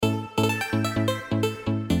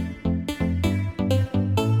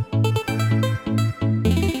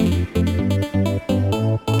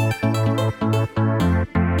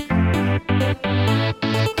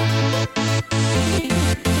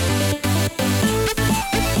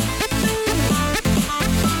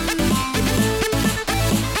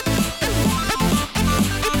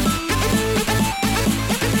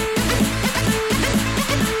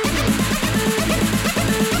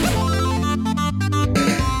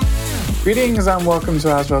Greetings and welcome to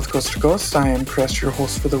Azeroth Coast to Coast. I am Chris, your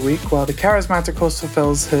host for the week, while the charismatic host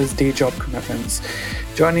fulfills his day job commitments.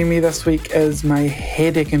 Joining me this week is my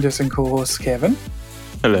headache-inducing co-host, Kevin.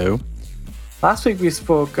 Hello. Last week we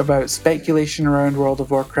spoke about speculation around World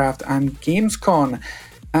of Warcraft and Gamescom,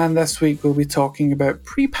 and this week we'll be talking about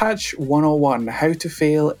pre-patch 101, how to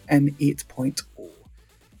fail in 8.0.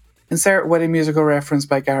 Insert witty musical reference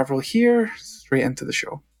by Gavril here, straight into the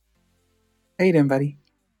show. How you doing, buddy?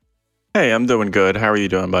 Hey, I'm doing good. How are you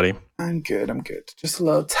doing, buddy? I'm good. Just a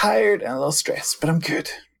little tired and a little stressed, but I'm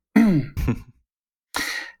good. How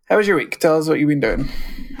was your week? Tell us what you've been doing.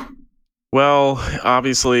 Well,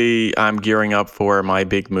 obviously, I'm gearing up for my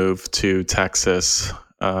big move to Texas,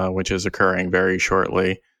 which is occurring very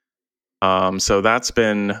shortly. So that's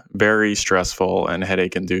been very stressful and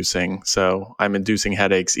headache-inducing. So I'm inducing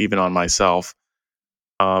headaches even on myself.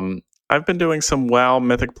 I've been doing some WoW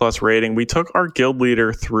Mythic Plus raiding. We took our guild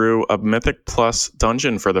leader through a Mythic Plus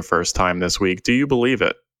dungeon for the first time this week. Do you believe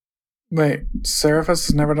it? Wait, Seraphis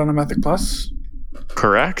has never done a Mythic Plus?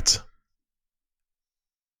 Correct.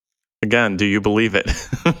 Again, do you believe it?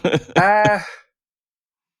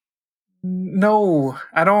 No,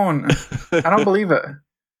 I don't. I don't believe it.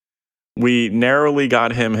 We narrowly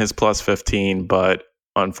got him his plus 15, but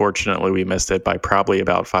unfortunately we missed it by probably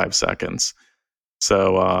about 5 seconds.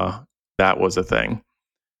 So that was a thing.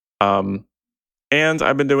 And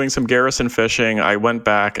I've been doing some garrison fishing. I went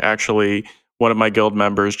back, actually, one of my guild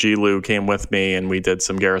members, G. Lu, came with me and we did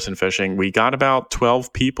some garrison fishing. We got about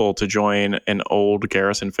 12 people to join an old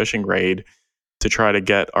garrison fishing raid to try to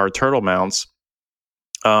get our turtle mounts.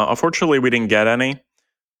 Unfortunately, we didn't get any,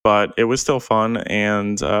 but it was still fun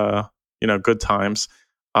and, good times.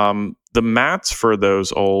 The mats for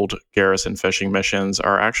those old garrison fishing missions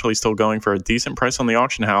are actually still going for a decent price on the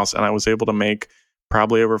auction house, and I was able to make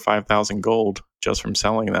probably over 5,000 gold just from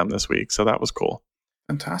selling them this week, so that was cool.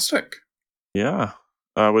 Fantastic. Yeah,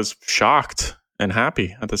 I was shocked and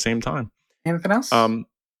happy at the same time. Anything else?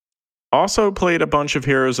 Also played a bunch of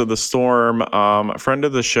Heroes of the Storm. A friend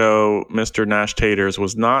of the show, Mr. Nash Taters,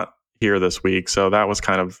 was not here this week, so that was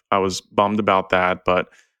I was bummed about that, but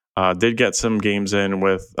did get some games in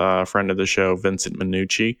with a friend of the show, Vincent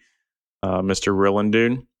Minucci, Mr.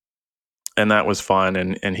 Rillandoon, and that was fun.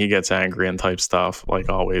 And he gets angry and type stuff like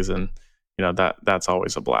always, and that's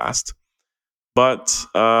always a blast. But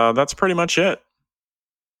that's pretty much it.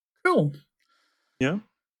 Cool. Yeah.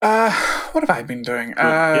 What have I been doing?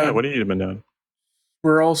 What have you been doing?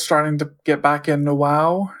 We're all starting to get back into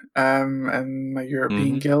WoW. And my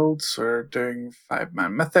European guilds, we're doing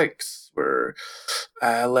 5-man mythics. We're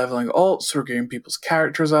leveling alts. We're getting people's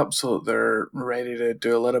characters up so that they're ready to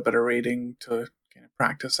do a little bit of raiding to kind of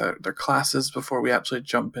practice out their classes before we actually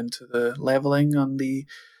jump into the leveling on the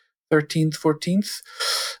 13th, 14th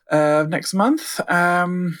of next month. What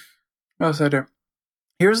else I do?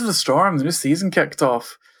 Heroes of the Storm, the new season kicked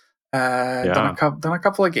off. Done a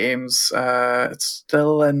couple of games. It's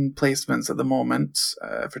still in placements at the moment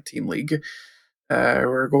for Team League.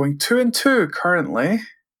 We're going 2-2 currently.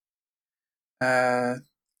 So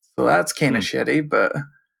that's kind of shitty, but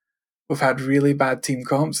we've had really bad team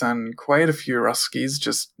comps and quite a few Ruskies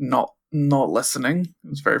just not listening. It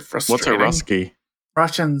was very frustrating. What's a Rusky?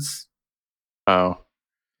 Russians. Oh.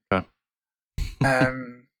 Okay.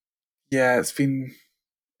 Yeah, it's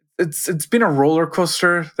been a roller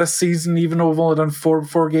coaster this season, even though we've only done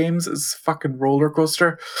four games. It's a fucking roller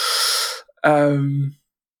coaster. But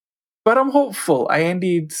I'm hopeful. I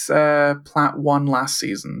ended Plat 1 last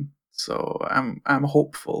season, so I'm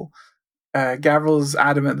hopeful. Gavril's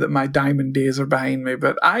adamant that my diamond days are behind me,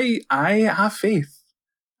 but I have faith.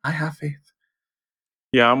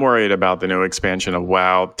 Yeah, I'm worried about the new expansion of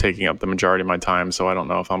WoW taking up the majority of my time, so I don't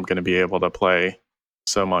know if I'm going to be able to play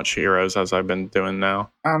so much Heroes as I've been doing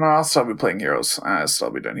now. I don't know, I'll still be playing Heroes. I'll still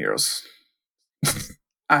be doing Heroes.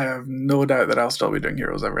 I have no doubt that I'll still be doing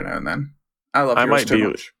Heroes every now and then. I love Heroes too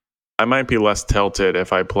much. I might be less tilted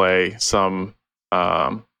if I play some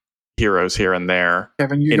Heroes here and there.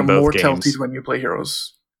 Kevin, you get more tilted when you play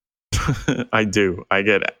Heroes. I do. I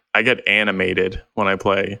get animated when I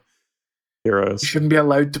play Heroes. You shouldn't be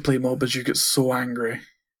allowed to play MOBAs. You get so angry.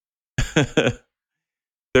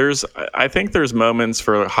 I think there's moments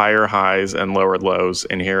for higher highs and lower lows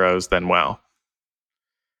in Heroes than WoW.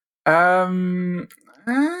 I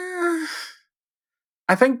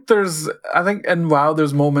think in WoW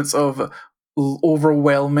there's moments of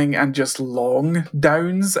overwhelming and just long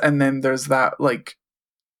downs, and then there's that like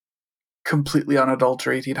completely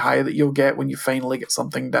unadulterated high that you'll get when you finally get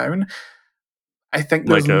something down. I think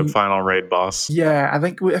like a final raid boss. Yeah, I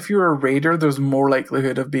think if you're a raider, there's more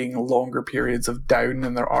likelihood of being longer periods of down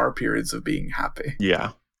than there are periods of being happy.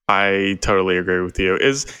 Yeah, I totally agree with you.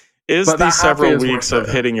 Is these several weeks of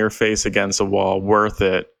hitting your face against a wall worth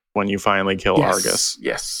it when you finally kill Argus?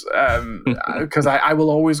 Yes, because I will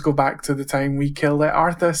always go back to the time we killed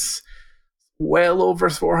Arthas. Well over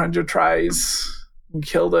 400 tries. We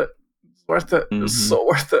killed it. It's worth it. It's so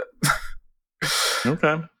worth it.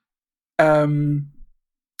 Okay.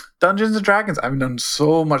 Dungeons and Dragons. I've done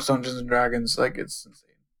so much Dungeons and Dragons, like it's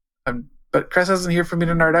insane. But Chris isn't here for me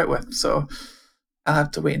to nerd out with, so I'll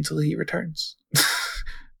have to wait until he returns.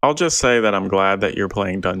 I'll just say that I'm glad that you're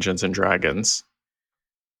playing Dungeons and Dragons.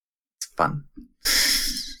 It's fun.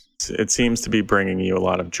 It seems to be bringing you a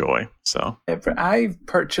lot of joy. So I've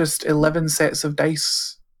purchased 11 sets of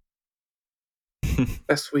dice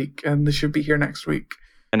this week, and they should be here next week.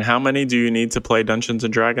 And how many do you need to play Dungeons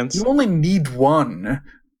and Dragons? You only need one,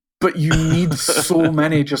 but you need so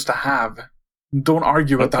many just to have. Don't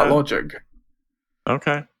argue with that logic.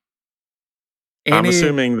 Okay. I'm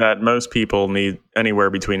assuming that most people need anywhere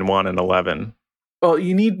between 1 and 11. Well,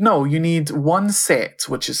 you need one set,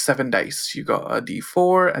 which is 7 dice. You got a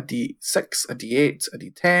D4, a D6, a D8, a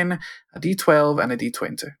D10, a D12, and a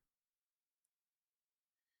D20.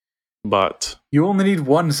 But you only need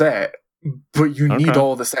one set, but you need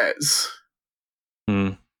all the sets.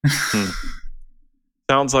 Sounds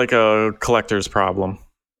like a collector's problem.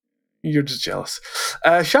 You're just jealous.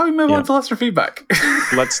 Shall we move on to listener feedback?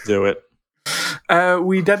 Let's do it.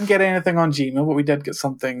 We didn't get anything on Gmail, but we did get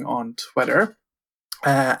something on Twitter.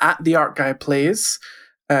 At the Art Guy Plays,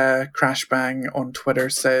 Crashbang on Twitter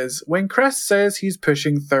says, when Chris says he's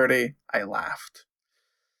pushing 30, I laughed.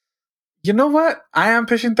 You know what? I am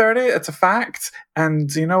pushing 30. It's a fact.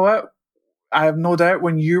 And you know what? I have no doubt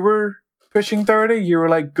when you were pushing 30, you were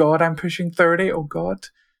like, God, I'm pushing 30. Oh, God.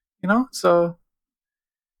 You know? So.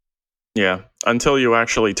 Yeah. Until you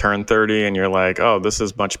actually turn 30 and you're like, oh, this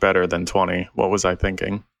is much better than 20. What was I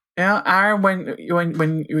thinking? Yeah. Aaron,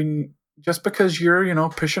 when just because you're,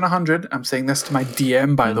 pushing 100, I'm saying this to my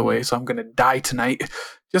DM, by the way, so I'm going to die tonight.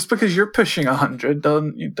 Just because you're pushing 100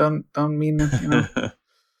 don't mean,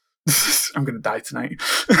 I'm going to die tonight.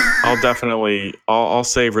 I'll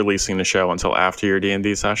save releasing the show until after your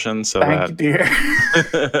D&D session. So Thank you, dear.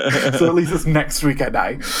 So at least it's next week I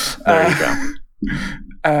die. There you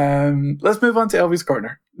go. Let's move on to LB's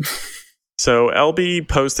Corner. So LB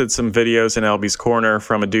posted some videos in LB's Corner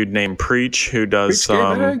from a dude named Preach who does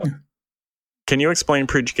some... Can you explain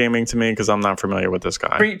Preach Gaming to me? Because I'm not familiar with this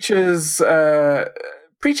guy. Preach is a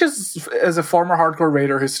former hardcore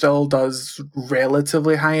raider who still does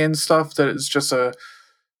relatively high-end stuff that is just a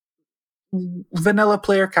vanilla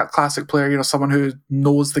player, classic player, someone who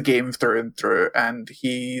knows the game through and through. And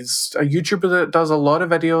he's a YouTuber that does a lot of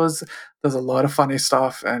videos, does a lot of funny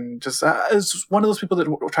stuff, and just is one of those people that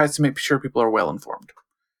tries to make sure people are well-informed.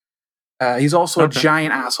 He's also a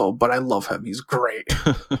giant asshole, but I love him. He's great.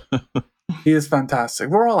 He is fantastic.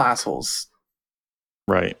 We're all assholes.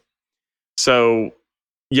 Right. So,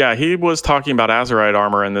 yeah, he was talking about Azerite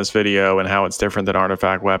armor in this video and how it's different than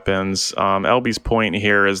artifact weapons. LB's point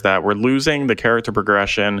here is that we're losing the character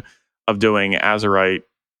progression of doing Azerite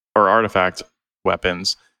or artifact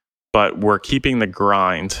weapons, but we're keeping the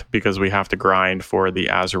grind because we have to grind for the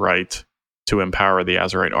Azerite to empower the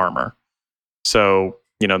Azerite armor. So,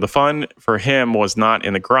 the fun for him was not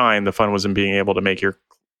in the grind. The fun was in being able to make your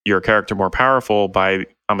character more powerful by,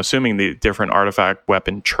 I'm assuming, the different artifact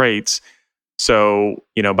weapon traits. So,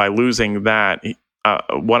 by losing that,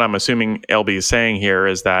 what I'm assuming LB is saying here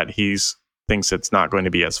is that he thinks it's not going to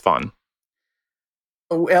be as fun.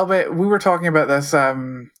 Oh, LB, we were talking about this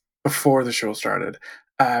before the show started.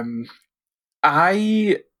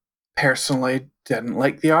 I personally didn't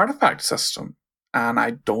like the artifact system. And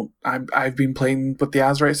I've been playing with the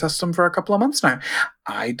Azerite system for a couple of months now.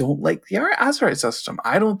 I don't like the Azerite system.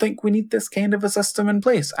 I don't think we need this kind of a system in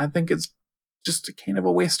place. I think it's just a kind of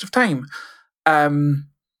a waste of time.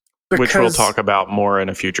 Which we'll talk about more in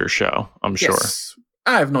a future show, I'm sure.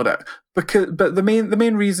 I have no doubt. But the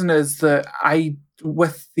main reason is that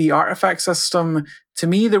with the artifact system, to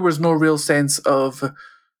me, there was no real sense of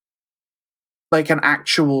like an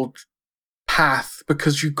actual path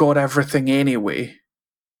because you got everything anyway.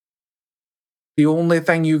 The only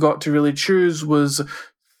thing you got to really choose was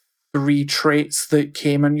 3 traits that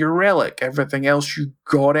came in your relic. Everything else you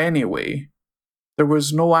got anyway. There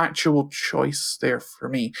was no actual choice there for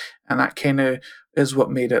me, and that kind of is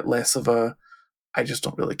what made it less of a I just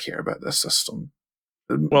don't really care about this system.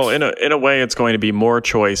 Well, in a way, it's going to be more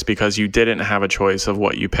choice because you didn't have a choice of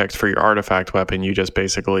what you picked for your artifact weapon. You just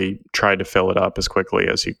basically tried to fill it up as quickly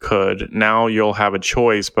as you could. Now you'll have a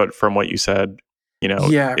choice, but from what you said,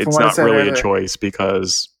 it's not really a choice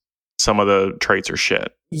because some of the traits are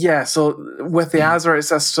shit. Yeah, so with the Azerite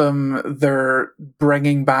system, they're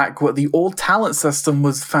bringing back what the old talent system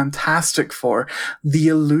was fantastic for, the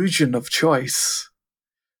illusion of choice.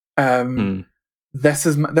 So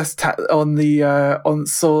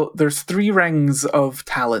there's 3 rings of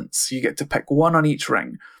talents. You get to pick one on each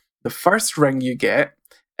ring. The first ring you get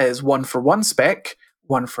is one for one spec,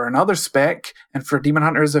 one for another spec, and for Demon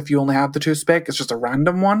Hunters, if you only have the 2 spec, it's just a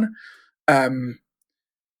random one.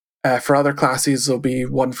 For other classes, there'll be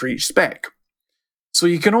one for each spec. So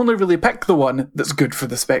you can only really pick the one that's good for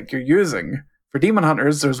the spec you're using. For Demon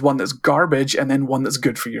Hunters, there's one that's garbage and then one that's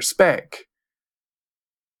good for your spec.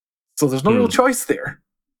 So there's no real choice there.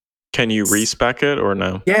 Can you respec it or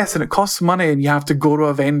no? Yes, and it costs money and you have to go to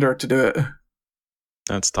a vendor to do it.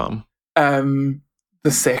 That's dumb. The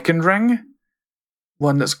second ring,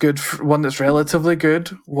 one that's good, one that's relatively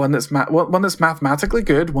good, one that's mathematically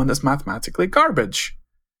good, one that's mathematically garbage.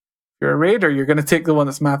 If you're a raider, you're going to take the one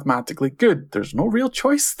that's mathematically good. There's no real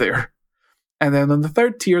choice there. And then on the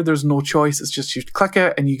third tier, there's no choice. It's just you click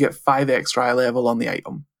it and you get 5 extra eye level on the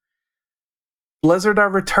item. Blizzard are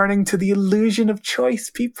returning to the illusion of choice,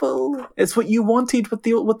 people. It's what you wanted with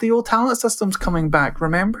the old talent systems coming back,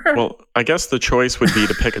 remember? Well, I guess the choice would be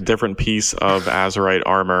to pick a different piece of Azerite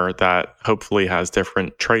armor that hopefully has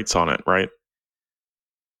different traits on it, right?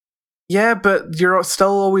 Yeah, but you're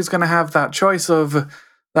still always going to have that choice of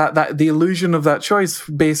that the illusion of that choice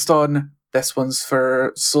based on this one's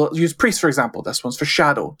for, so use Priest for example, this one's for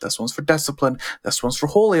Shadow, this one's for Discipline, this one's for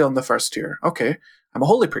Holy on the first tier. Okay, I'm a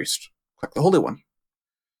Holy Priest. Click the Holy one.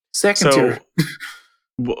 Second tier.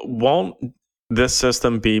 Won't this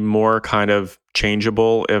system be more kind of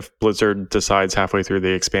changeable if Blizzard decides halfway through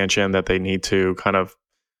the expansion that they need to kind of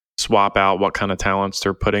swap out what kind of talents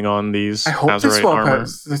they're putting on these Azerite armor? I hope they swap out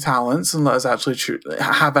the talents and let us actually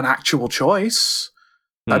have an actual choice.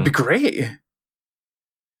 That'd be great.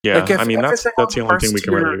 Yeah, like I mean, that's the only thing we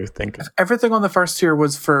can really think of. If everything on the first tier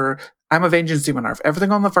was for, I'm a Vengeance Demon Hunter, if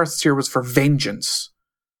everything on the first tier was for Vengeance,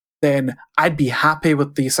 then I'd be happy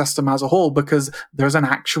with the system as a whole because there's an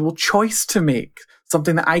actual choice to make.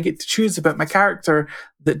 Something that I get to choose about my character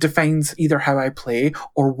that defines either how I play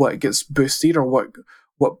or what gets boosted or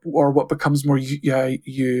what becomes more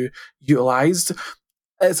utilized.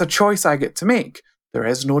 It's a choice I get to make. There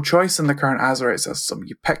is no choice in the current Azerite system.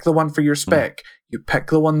 You pick the one for your spec, you pick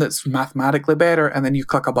the one that's mathematically better, and then you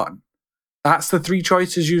click a button. That's the 3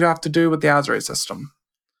 choices you have to do with the Azerite system.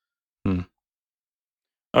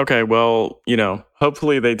 Okay, well,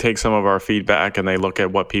 hopefully they take some of our feedback and they look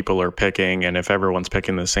at what people are picking, and if everyone's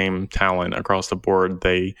picking the same talent across the board,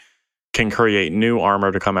 they can create new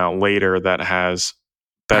armor to come out later that has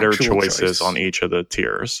better choices on each of the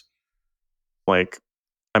tiers.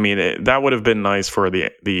 That would have been nice for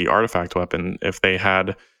the artifact weapon if they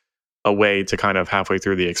had a way to kind of halfway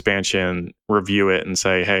through the expansion review it and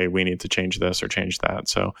say, hey, we need to change this or change that.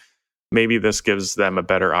 So maybe this gives them a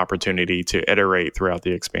better opportunity to iterate throughout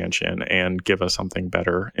the expansion and give us something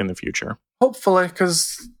better in the future. Hopefully,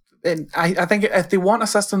 because I think if they want a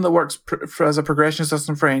system that works as a progression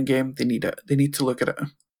system for endgame, they need it. They need to look at it.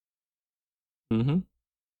 Mm-hmm.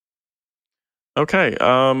 Okay.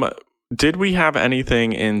 Did we have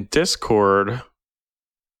anything in Discord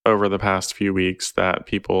over the past few weeks that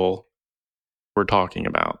people were talking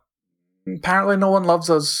about? Apparently no one loves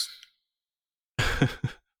us.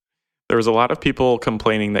 There was a lot of people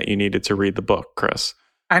complaining that you needed to read the book, Chris.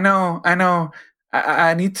 I know.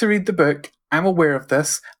 I need to read the book. I'm aware of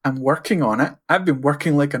this. I'm working on it. I've been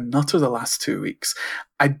working like a nutter the last 2 weeks.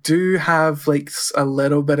 I do have a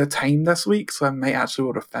little bit of time this week, so I might actually be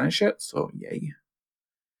able to finish it. So yay.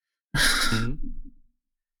 Mm-hmm.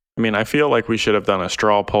 I mean, I feel like we should have done a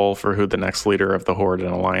straw poll for who the next leader of the Horde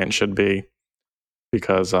and Alliance should be,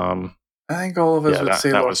 because I think all of us would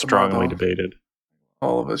say that Lorth was strongly Damar, debated.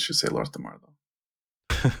 All of us should say Lorth Damar, though.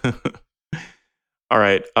 All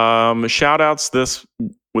right. Shout outs this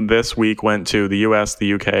week went to the US,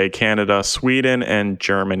 the UK, Canada, Sweden, and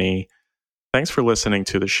Germany. Thanks for listening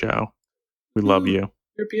to the show. We love you.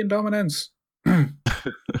 European dominance. Let's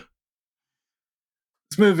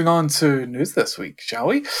moving on to news this week, shall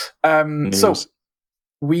we? So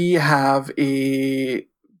we have a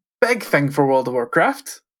big thing for World of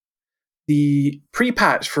Warcraft. The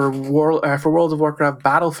pre-patch for World of Warcraft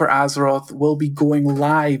Battle for Azeroth will be going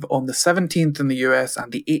live on the 17th in the US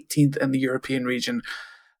and the 18th in the European region.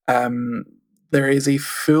 There is a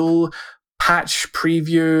full patch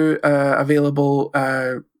preview available.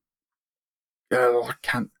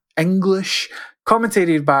 English,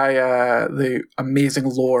 commentated by the amazing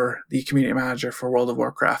Lore, the community manager for World of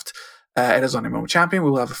Warcraft. It is on MMO Champion.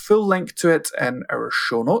 We will have a full link to it in our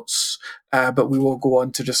show notes, but we will go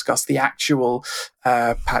on to discuss the actual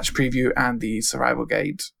patch preview and the survival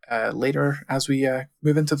guide later as we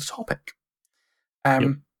move into the topic.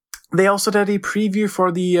 Yep. They also did a preview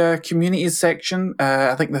for the communities section.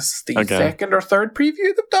 I think this is the second or third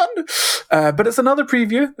preview they've done, but it's another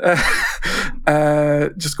preview.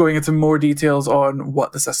 Just going into more details on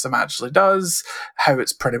what the system actually does, how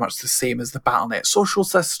it's pretty much the same as the Battle.net social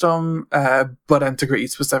system, but integrated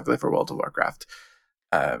specifically for World of Warcraft.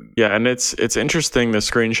 And it's interesting, the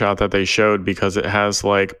screenshot that they showed, because it has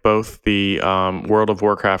like both the World of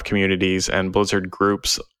Warcraft communities and Blizzard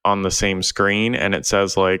groups on the same screen, and it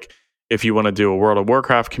says like, if you want to do a World of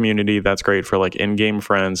Warcraft community, that's great for like in-game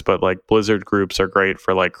friends, but like Blizzard groups are great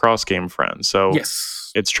for like cross-game friends. So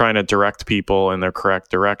it's trying to direct people in their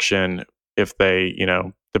correct direction if they,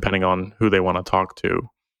 depending on who they want to talk to.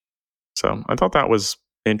 So I thought that was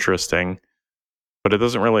interesting, but it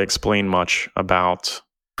doesn't really explain much about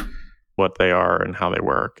what they are and how they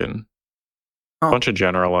work, and a bunch of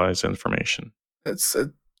generalized information. It's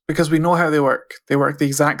because we know how they work. They work the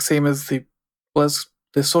exact same as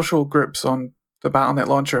the social groups on the Battle.net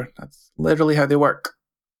launcher. That's literally how they work.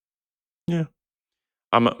 Yeah.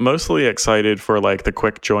 I'm mostly excited for like the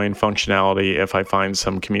quick join functionality if I find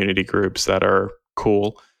some community groups that are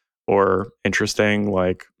cool or interesting,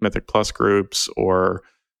 like Mythic Plus groups or,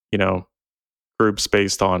 groups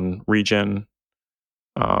based on region.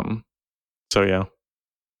 So yeah.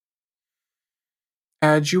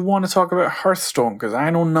 Do you want to talk about Hearthstone? Because I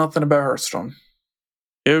know nothing about Hearthstone.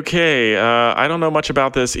 Okay, I don't know much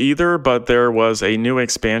about this either, but there was a new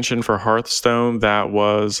expansion for Hearthstone that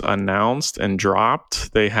was announced and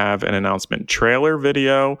dropped. They have an announcement trailer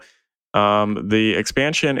video. The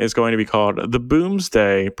expansion is going to be called the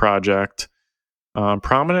Boomsday Project,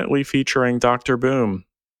 prominently featuring Dr. Boom,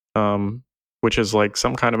 which is like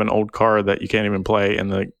some kind of an old card that you can't even play in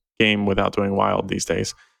the game without doing wild these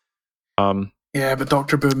days. Yeah, but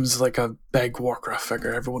Dr. Boom's like a big Warcraft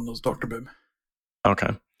figure. Everyone knows Dr. Boom. Okay.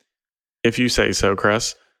 If you say so,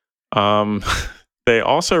 Chris. They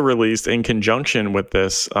also released, in conjunction with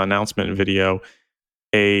this announcement video,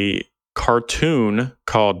 a cartoon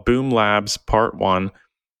called Boom Labs Part 1.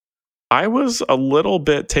 I was a little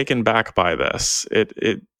bit taken back by this.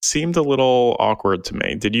 It seemed a little awkward to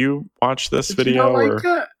me. Did you watch this video? You not like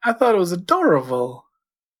it? I thought it was adorable.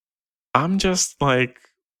 I'm just like,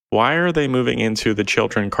 why are they moving into the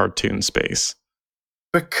children cartoon space?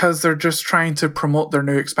 Because they're just trying to promote their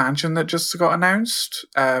new expansion that just got announced.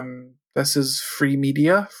 This is free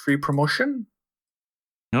media, free promotion.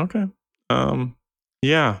 Okay.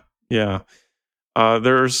 Yeah.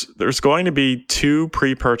 There's going to be 2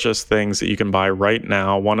 pre-purchase things that you can buy right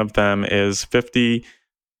now. One of them is 50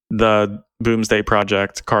 the Boomsday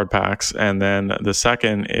Project card packs, and then the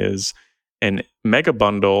second is an mega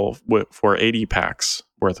bundle for 80 packs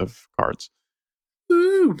worth of cards.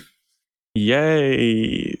 Ooh.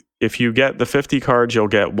 Yay! If you get the 50 cards, you'll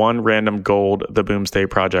get 1 random gold, the Boomsday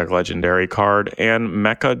Project Legendary card, and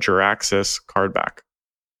Mecha Jaraxxus card back.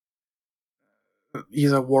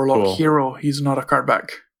 He's a Warlock hero. He's not a card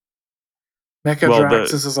back. Mecha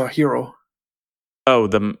Jaraxxus is a hero. Oh,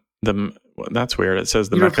 that's weird. It says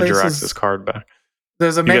the Mecha Jaraxxus card back.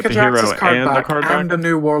 There's a Mecha Jaraxxus card back and a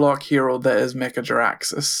new Warlock hero that is Mecha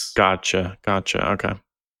Jaraxxus. Gotcha. Okay.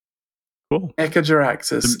 Cool. Mecha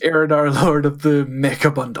Jaraxxus, Eridar Lord of the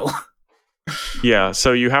Mecha Bundle. Yeah,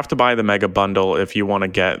 so you have to buy the Mega Bundle if you want to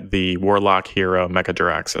get the Warlock hero Mecha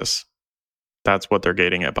Jaraxxus. That's what they're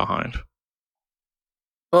gating it behind.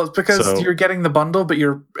 Well, it's because you're getting the bundle, but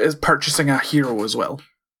you're purchasing a hero as well.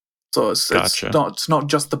 So it's not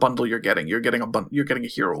just the bundle you're getting. You're getting a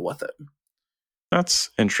hero with it.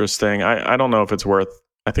 That's interesting. I don't know if it's worth.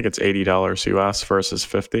 I think it's $80 US versus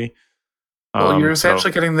 $50. Well, you're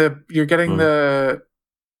essentially getting the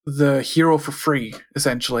hero for free.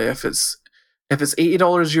 Essentially, if it's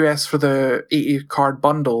 $80 US for the 80 card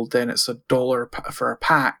bundle, then it's $1 for a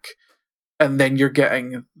pack, and then you're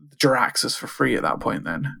getting Jaraxxus for free at that point.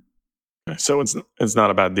 Then, so it's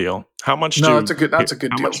not a bad deal. How much? That's a good deal.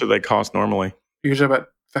 How much do they cost normally? Usually about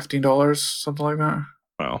 $15, something like that.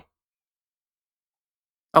 Wow.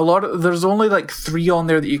 There's only like 3 on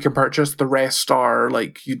there that you can purchase. The rest are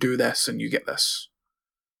like, you do this and you get this.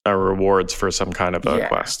 Rewards for some kind of a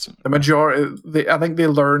quest. The majority, I think they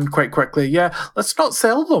learned quite quickly. Yeah, let's not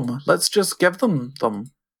sell them. Let's just give them. I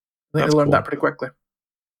think they learned that pretty quickly.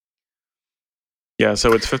 Yeah,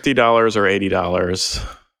 so it's $50 or $80.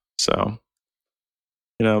 So,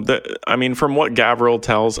 from what Gavril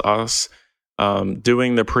tells us,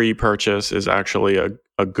 doing the pre-purchase is actually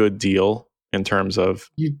a good deal in terms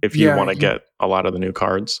of if you want to get a lot of the new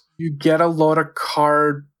cards. You get a lot of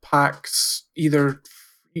card packs. You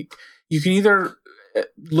can either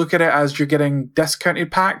look at it as you're getting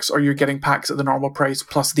discounted packs or you're getting packs at the normal price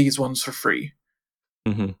plus these ones for free.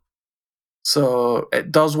 Mm-hmm. So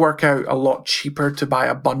it does work out a lot cheaper to buy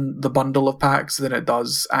the bundle of packs than it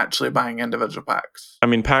does actually buying individual packs. I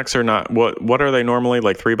mean, packs are not what are they normally,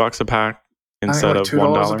 like $3 a pack instead of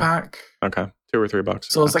 $1 a pack? Okay, $2 or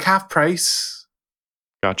 $3. So it's like half price.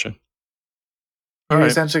 Gotcha. You're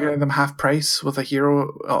essentially getting them half price with a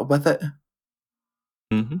hero with it.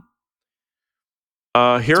 Mm-hmm.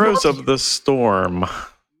 Heroes of the Storm.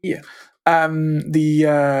 Yeah.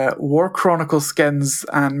 The War Chronicle skins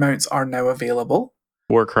and mounts are now available.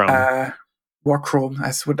 War Chrome. War Chrome.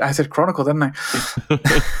 I said Chronicle, didn't I?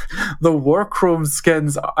 The War Chrome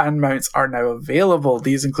skins and mounts are now available.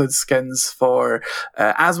 These include skins for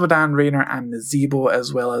Azmodan, Raynor, and Nazeebo,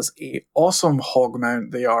 as well as a awesome hog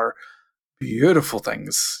mount. They are beautiful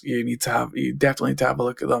things. You definitely need to have a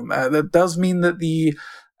look at them. That does mean that the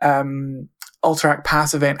Alterac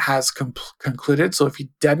Pass event has concluded, so if you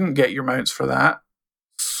didn't get your mounts for that,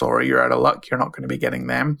 sorry, you're out of luck. You're not going to be getting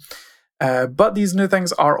them. But these new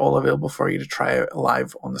things are all available for you to try out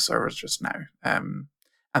live on the servers just now. And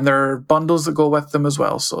there are bundles that go with them as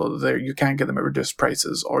well, so you can get them at reduced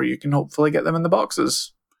prices, or you can hopefully get them in the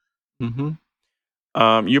boxes.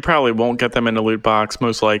 Mm-hmm. You probably won't get them in a loot box.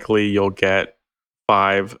 Most likely you'll get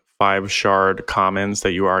five shard commons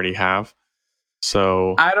that you already have.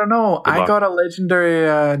 So I don't know. I got a legendary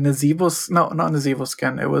Nazeebo. No, not Nazeebo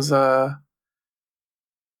skin. It was who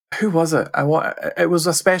was it? It was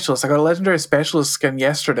a specialist. I got a legendary specialist skin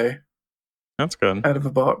yesterday. That's good. Out of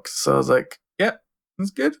a box. So I was like, yeah, that's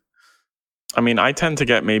good. I mean, I tend to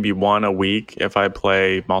get maybe one a week if I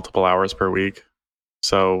play multiple hours per week.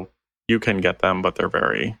 So you can get them, but they're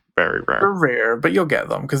very, very rare. They're rare, but you'll get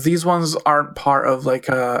them because these ones aren't part of like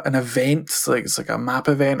an event. Like it's like a map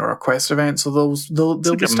event or a quest event. So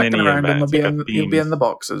they'll be sticking around and you'll be in the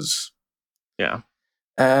boxes. Yeah.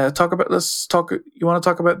 Talk about this. You want to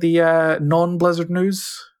talk about the non-Blizzard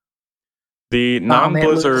news? The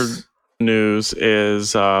non-Blizzard news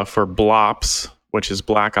is for Blops, which is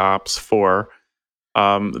Black Ops 4.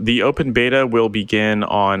 The open beta will begin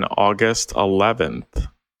on August 11th.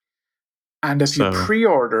 And if you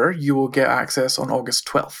pre-order, you will get access on August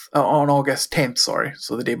 12th. On August 10th, sorry.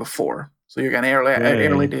 So the day before. So you're getting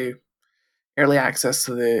early access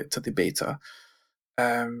to the beta.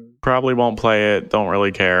 Probably won't play it. Don't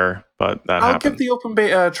really care, but I'll give the open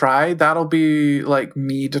beta a try. That'll be like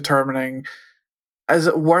me determining, is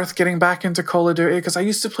it worth getting back into Call of Duty? Because I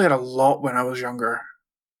used to play it a lot when I was younger.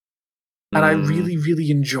 And I really, really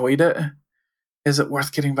enjoyed it. Is it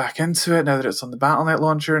worth getting back into it now that it's on the Battle.net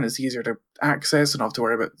launcher and it's easier to access and not have to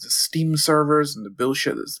worry about the Steam servers and the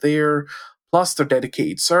bullshit that's there? Plus, they're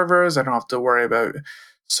dedicated servers. I don't have to worry about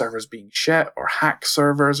servers being shit or hack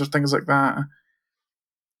servers or things like that.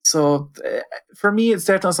 So, for me, it's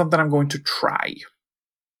definitely something I'm going to try.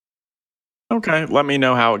 Okay, let me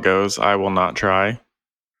know how it goes. I will not try.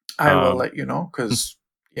 I will let you know, because,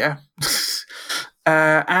 yeah.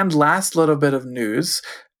 And last little bit of news.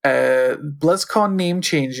 BlizzCon name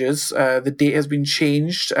changes. The date has been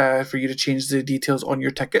changed for you to change the details on your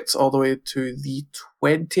tickets all the way to the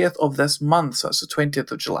 20th of this month. So that's the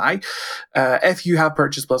 20th of July. If you have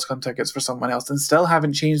purchased BlizzCon tickets for someone else and still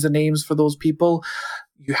haven't changed the names for those people,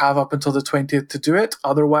 you have up until the 20th to do it.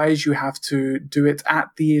 Otherwise, you have to do it at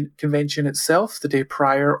the convention itself, the day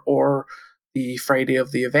prior or the Friday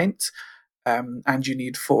of the event. And you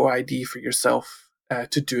need photo ID for yourself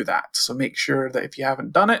to do that. So make sure that if you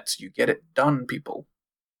haven't done it, you get it done, people.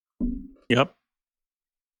 Yep.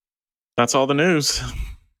 That's all the news.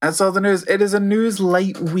 That's all the news. It is a news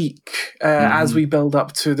light week as we build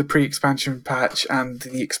up to the pre-expansion patch and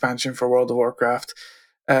the expansion for World of Warcraft.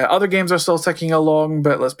 Other games are still ticking along,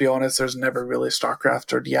 but let's be honest, there's never really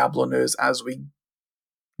StarCraft or Diablo news as we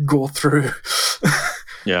go through.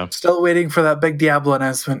 Yeah. Still waiting for that big Diablo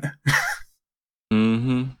announcement.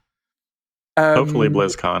 Hopefully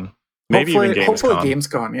BlizzCon. Maybe even Gamescom. Hopefully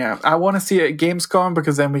Gamescom, yeah. I want to see it at Gamescom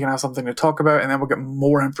because then we can have something to talk about and then we'll get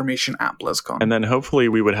more information at BlizzCon. And then hopefully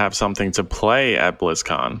we would have something to play at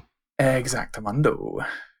BlizzCon. Exactamundo.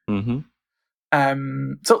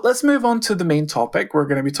 So let's move on to the main topic. We're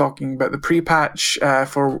going to be talking about the pre-patch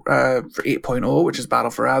for 8.0, which is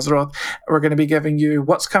Battle for Azeroth. We're going to be giving you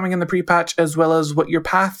what's coming in the pre-patch as well as what your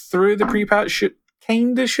path through the pre-patch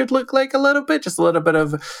kind of should look like a little bit, just a little bit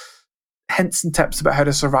of hints and tips about how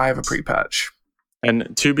to survive a pre-patch.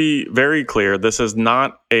 And to be very clear, this is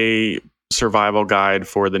not a survival guide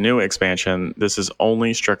for the new expansion. This is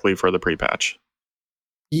only strictly for the pre-patch.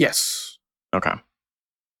 Yes. Okay.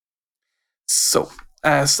 So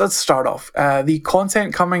let's start off. The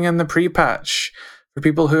content coming in the pre-patch for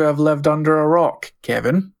people who have lived under a rock,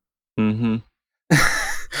 Kevin. Mm-hmm.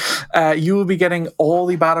 You will be getting all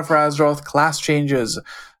the Battle for Azeroth class changes.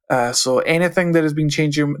 So anything that has been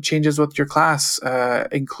changes with your class,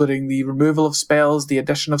 including the removal of spells, the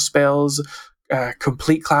addition of spells,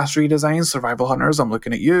 complete class redesigns, Survival Hunters, I'm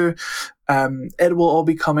looking at you. It will all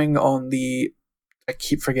be coming on I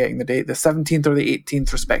keep forgetting the date, the 17th or the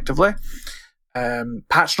 18th respectively.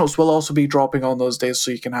 Patch notes will also be dropping on those days,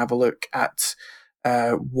 so you can have a look at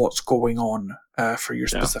what's going on for your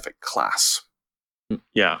specific class.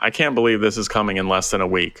 Yeah, I can't believe this is coming in less than a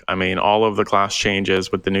week. I mean, all of the class changes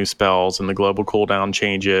with the new spells and the global cooldown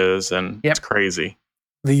changes, and It's crazy.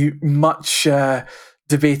 The much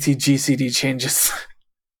debated GCD changes.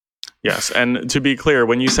 Yes, and to be clear,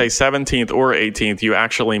 when you say 17th or 18th, you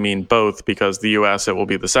actually mean both, because the US, it will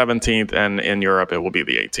be the 17th, and in Europe, it will be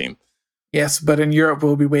the 18th. Yes, but in Europe,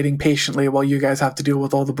 we'll be waiting patiently while you guys have to deal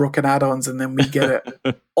with all the broken add-ons, and then we get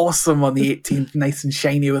it awesome on the 18th, nice and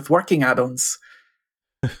shiny with working add-ons.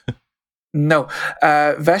 No.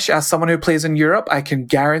 Vish, as someone who plays in Europe, I can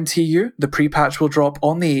guarantee you the pre-patch will drop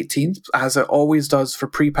on the 18th, as it always does for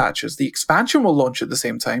pre-patches. The expansion will launch at the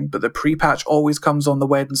same time, but the pre-patch always comes on the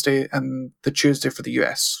Wednesday and the Tuesday for the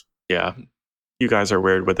US. Yeah. You guys are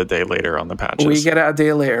weird with a day later on the patches. We get it a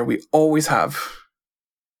day later. We always have.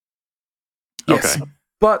 Yes. Okay.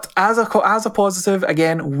 But as a positive,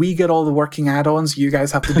 again, we get all the working add-ons. You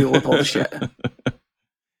guys have to deal with all the shit.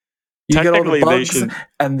 You get all the bugs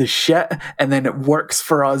and the shit, and then it works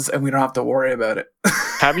for us, and we don't have to worry about it.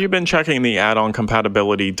 Have you been checking the add-on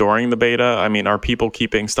compatibility during the beta? I mean, are people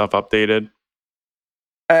keeping stuff updated?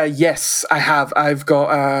 Yes, I have. I've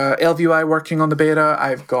got LVI working on the beta.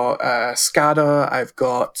 I've got SCADA. I've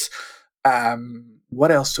got...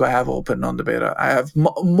 what else do I have open on the beta? I have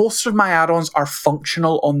most of my add-ons are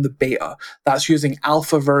functional on the beta. That's using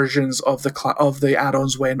alpha versions of the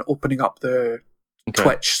add-ons when opening up the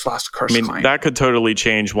Twitch/Curse client. That could totally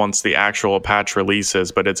change once the actual patch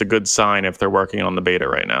releases, but it's a good sign if they're working on the beta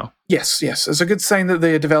right now. Yes. It's a good sign that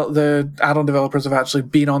the add-on developers have actually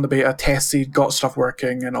been on the beta, tested, got stuff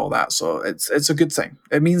working, and all that. So it's a good thing.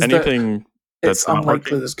 It means anything it's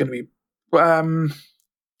unlikely there's going to be.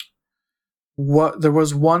 There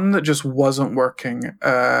was one that just wasn't working.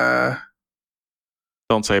 Don't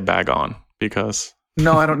say bag on, because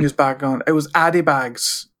no, I don't use bag on. It was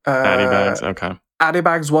Adibags. Adibags, okay.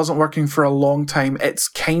 Adibags wasn't working for a long time. It's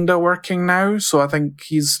kind of working now, so I think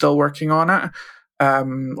he's still working on it,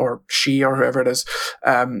 or she, or whoever it is.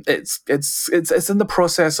 It's in the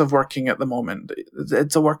process of working at the moment.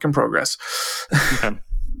 It's a work in progress. Okay.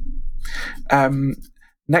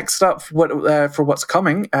 Next up, for what's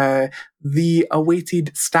coming, the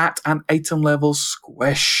awaited stat and item level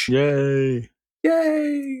squish. Yay!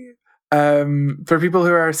 For people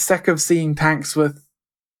who are sick of seeing tanks with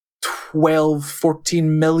 12,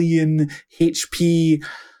 14 million HP,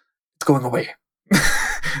 it's going away.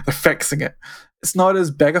 They're fixing it. It's not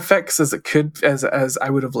as big a fix as it could, as I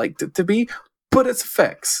would have liked it to be, but it's a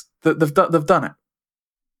fix. They've done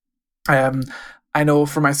it. I know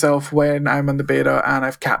for myself, when I'm in the beta and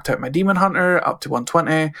I've capped out my Demon Hunter up to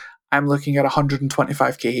 120, I'm looking at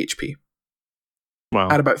 125k HP. Wow.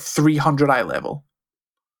 At about 300 eye level.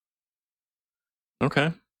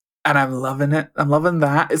 Okay. And I'm loving it. I'm loving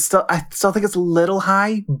that. I still think it's a little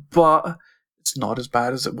high, but it's not as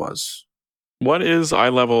bad as it was. What is eye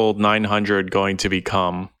level 900 going to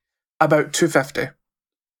become? About 250.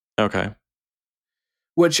 Okay.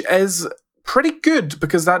 Which is pretty good,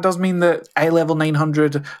 because that does mean that eye level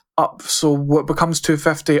 900 up, so what becomes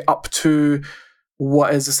 250 up to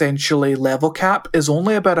what is essentially level cap, is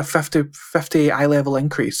only about a 50 eye level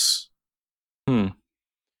increase.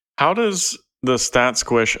 How does the stat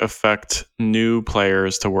squish affect new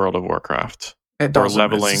players to World of Warcraft? It doesn't. Or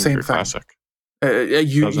leveling it's the same through thing. Classic?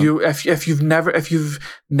 If you've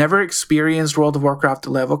never experienced World of Warcraft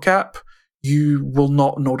level cap, you will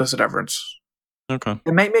not notice a difference. Okay.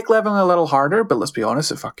 It might make leveling a little harder, but let's be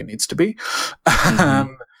honest, it fucking needs to be.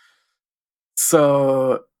 Mm-hmm.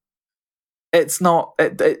 So it's not.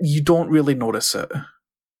 You don't really notice it.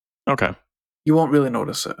 Okay. You won't really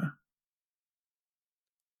notice it,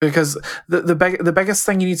 because the biggest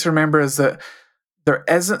thing you need to remember is that there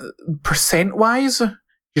isn't, percent wise,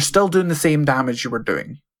 you're still doing the same damage you were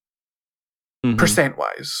doing. percent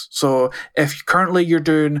wise. So if currently you're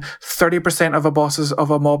doing 30% of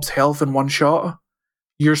a mob's health in one shot,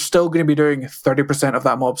 you're still going to be doing 30% of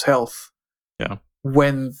that mob's health. Yeah.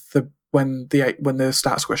 When the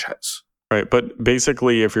stat squish hits. Right, but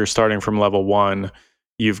basically, if you're starting from level 1,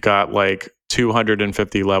 you've got like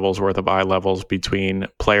 250 levels worth of eye levels between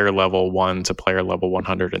player level 1 to player level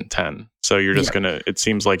 110. So you're just gonna. It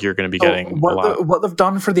seems like you're gonna be getting a lot. What they've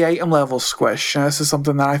done for the item level squish, and this is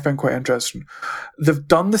something that I found quite interesting. They've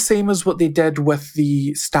done the same as what they did with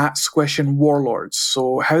the stat squish in Warlords.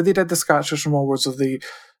 So how they did the stat squish in Warlords of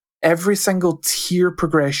every single tier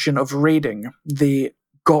progression of raiding, they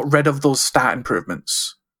got rid of those stat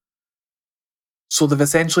improvements. So they've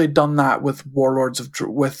essentially done that with Warlords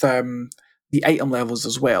with the item levels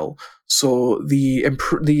as well. So the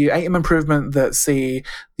item improvement that say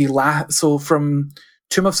so from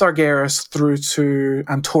Tomb of Sargeras through to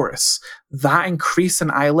Antorus, that increase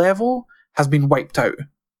in eye level has been wiped out.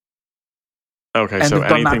 Okay, and so they've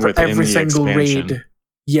done that for within every the single expansion. raid.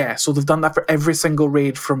 Yeah, so they've done that for every single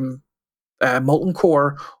raid from Molten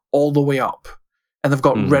Core all the way up, and they've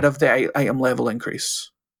got rid of the item level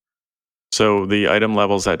increase. So the item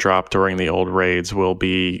levels that drop during the old raids will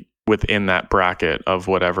be within that bracket of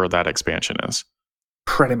whatever that expansion is.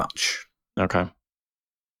 Pretty much. Okay.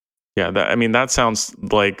 Yeah, that sounds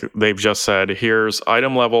like they've just said, here's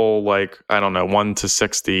item level, like, I don't know, 1 to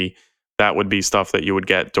 60. That would be stuff that you would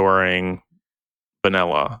get during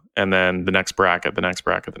vanilla, and then the next bracket, the next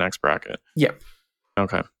bracket, the next bracket. Yep.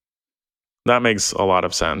 Okay. That makes a lot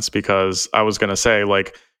of sense, because I was going to say,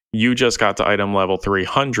 like, you just got to item level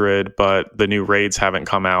 300, but the new raids haven't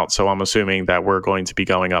come out, so I'm assuming that we're going to be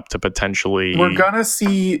going up to potentially... We're going to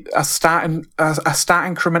see a stat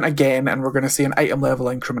increment again, and we're going to see an item level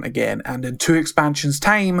increment again, and in 2 expansions'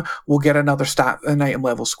 time, we'll get an item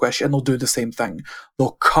level squish, and they'll do the same thing.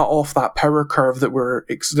 They'll cut off that power curve that we're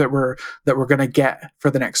going to get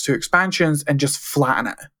for the next 2 expansions and just flatten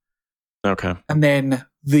it. Okay. And then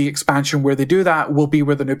the expansion where they do that will be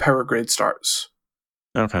where the new power grade starts.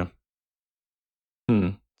 Okay.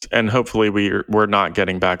 And hopefully we're not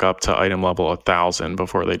getting back up to item level 1,000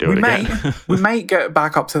 before they do it again. We might get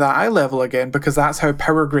back up to that eye level again, because that's how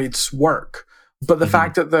power grades work. But the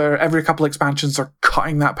fact that every couple of expansions are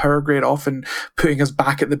cutting that power grade off and putting us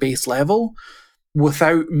back at the base level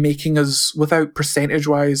without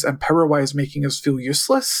percentage-wise and power-wise making us feel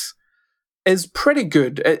useless is pretty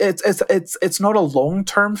good. It's not a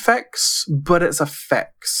long-term fix, but it's a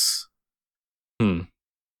fix.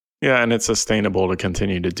 Yeah, and it's sustainable to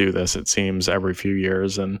continue to do this, it seems, every few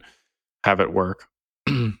years and have it work.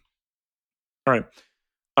 All right.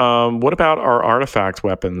 What about our artifact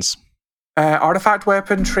weapons? Artifact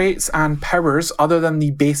weapon traits and powers, other than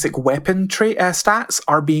the basic weapon trait stats,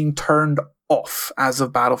 are being turned off as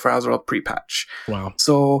of Battle for Azeroth pre-patch. Wow.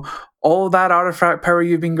 So all that artifact power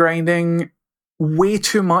you've been grinding way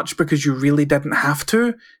too much because you really didn't have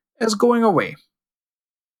to is going away.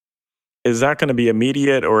 Is that going to be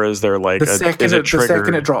immediate, or is there like the second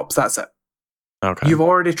it drops? That's it. Okay. You've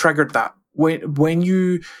already triggered that when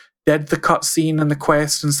you did the cutscene and the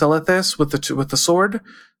quest in Silithus with the sword.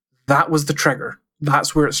 That was the trigger.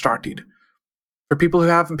 That's where it started. For people who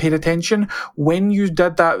haven't paid attention, when you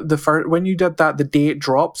did that, the day it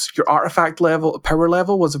drops, your artifact power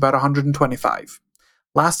level was about 125.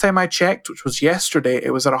 Last time I checked, which was yesterday,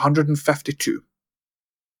 it was at 152.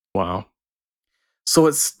 Wow. So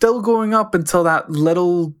it's still going up until that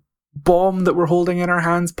little bomb that we're holding in our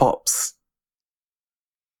hands pops.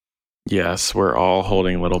 Yes, we're all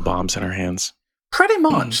holding little bombs in our hands. Pretty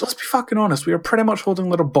much. Let's be fucking honest. We are pretty much holding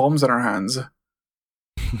little bombs in our hands.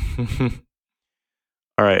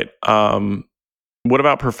 All right. What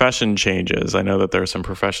about profession changes? I know that there are some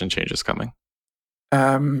profession changes coming.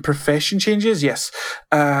 Profession changes? Yes.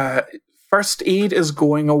 First aid is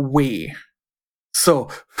going away. So,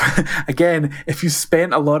 again, if you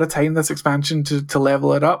spent a lot of time this expansion to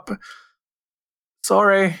level it up,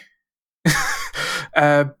 sorry.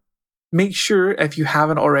 Make sure, if you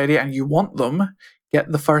haven't already and you want them,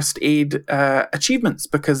 get the first aid achievements,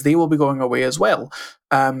 because they will be going away as well.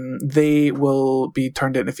 They will be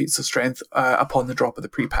turned into feats of strength upon the drop of the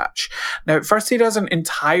pre-patch. Now, first aid isn't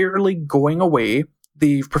entirely going away.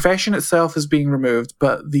 The profession itself is being removed,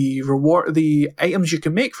 but the items you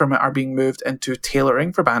can make from it are being moved into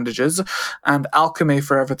tailoring for bandages and alchemy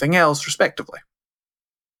for everything else, respectively.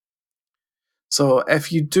 So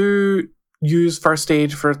if you do use first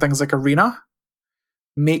aid for things like arena,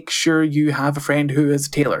 make sure you have a friend who is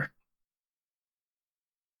a tailor.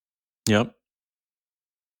 Yep.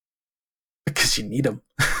 Because you need them.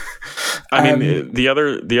 I mean, the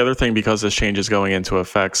other thing, because this change is going into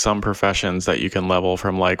effect, some professions that you can level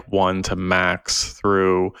from like 1 to max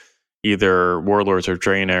through either Warlords of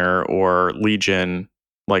Draenor or Legion,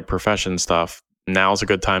 like profession stuff, now's a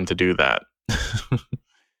good time to do that.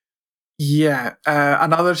 Yeah,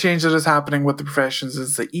 another change that is happening with the professions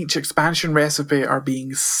is that each expansion recipe are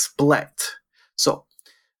being split. So,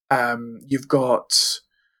 you've got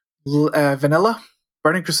Vanilla,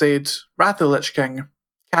 Burning Crusade, Wrath of the Lich King,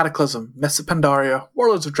 Cataclysm, Mists of Pandaria,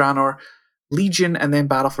 Warlords of Draenor, Legion, and then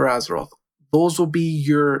Battle for Azeroth. Those will be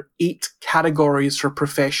your 8 categories for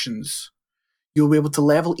professions. You'll be able to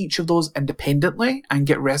level each of those independently and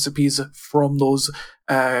get recipes from those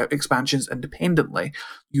expansions independently.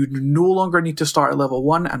 You no longer need to start at level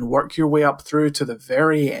 1 and work your way up through to the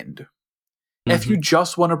very end. Mm-hmm. If you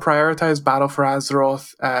just want to prioritize Battle for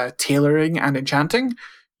Azeroth, tailoring, and enchanting,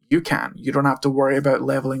 you can. You don't have to worry about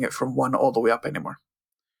leveling it from 1 all the way up anymore.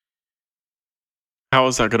 How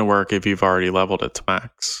is that going to work if you've already leveled it to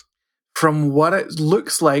max? From what it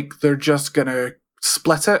looks like, they're just going to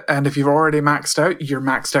split it, and if you've already maxed out, you're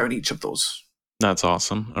maxed out in each of those. That's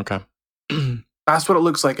awesome. Okay. That's what it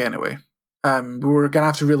looks like anyway. We're going to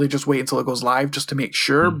have to really just wait until it goes live just to make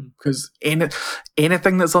sure, because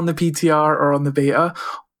anything that's on the PTR or on the beta,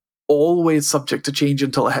 always subject to change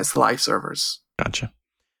until it hits the live servers. Gotcha.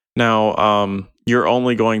 Now, you're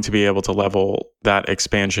only going to be able to level that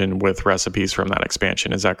expansion with recipes from that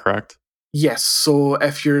expansion. Is that correct? Yes. So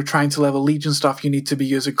if you're trying to level Legion stuff, you need to be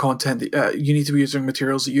using content. You need to be using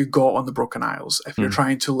materials that you got on the Broken Isles. If you're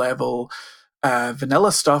trying to level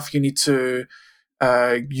vanilla stuff, you need to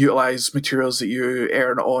utilize materials that you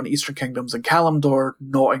earn on Eastern Kingdoms and Kalimdor,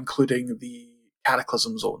 not including the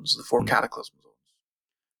Cataclysm zones, the 4 Cataclysm zones.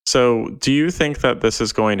 So, do you think that this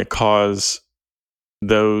is going to cause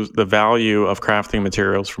the value of crafting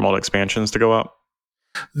materials from old expansions to go up?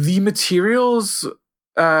 The materials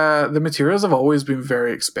have always been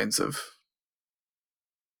very expensive.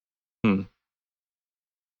 They've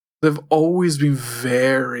always been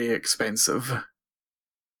very expensive.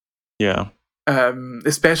 Yeah.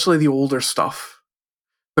 Especially the older stuff,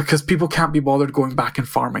 because people can't be bothered going back and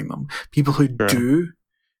farming them. People who do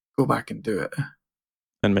go back and do it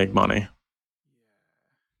and make money.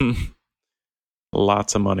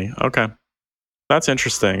 Lots of money. Okay, that's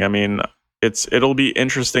interesting. I mean, it'll be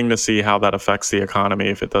interesting to see how that affects the economy,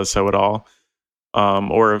 if it does so at all.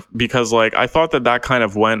 Or because like I thought that kind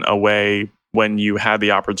of went away when you had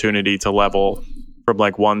the opportunity to level from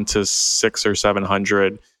like 1 to 600 or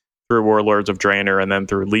 700 through Warlords of Draenor, and then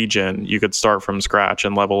through Legion, you could start from scratch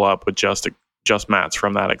and level up with just mats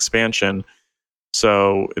from that expansion.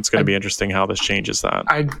 So it's going to be interesting how this changes that.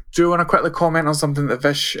 I do want to quickly comment on something that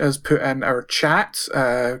Vish has put in our chat,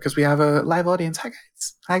 because we have a live audience.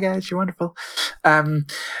 Hi guys, you're wonderful.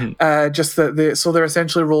 Just that so they're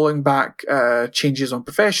essentially rolling back changes on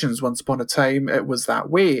professions. Once upon a time, it was that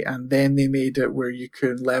way, and then they made it where you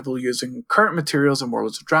could level using current materials in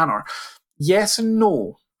Warlords of Draenor. Yes and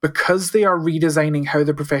no, because they are redesigning how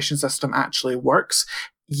the profession system actually works.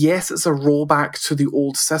 Yes, it's a rollback to the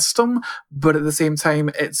old system, but at the same time,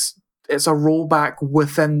 it's a rollback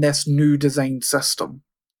within this new designed system.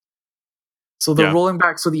 So they're rolling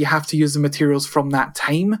back so that you have to use the materials from that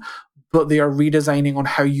time, but they are redesigning on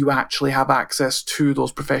how you actually have access to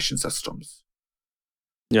those profession systems.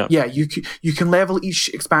 Yeah, you can level each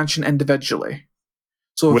expansion individually.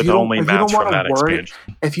 So if you don't want to worry,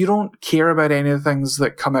 if you don't care about any of the things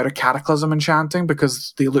that come out of Cataclysm enchanting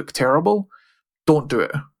because they look terrible, don't do it.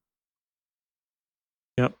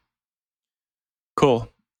 Yep.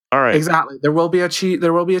 Cool. All right. Exactly. There will be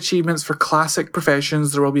achievements for classic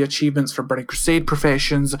professions. There will be achievements for Burning Crusade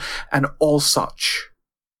professions and all such.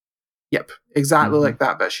 Yep. Exactly like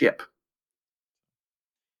that, Vish. Yep.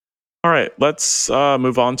 All right. Let's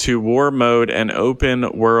move on to War Mode and Open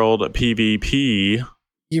World PvP.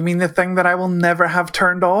 You mean the thing that I will never have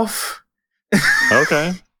turned off?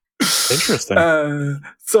 Okay. Interesting.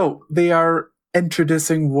 So they are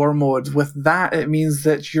introducing War Mode. With that, it means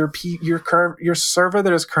that your server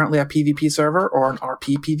that is currently a PvP server or an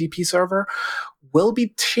RP PvP server will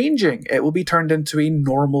be changing. It will be turned into a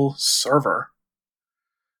normal server.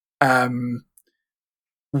 With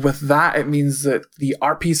that, it means that the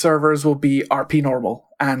RP servers will be RP normal,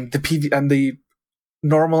 and the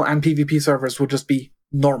normal and PvP servers will just be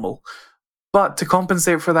normal. But to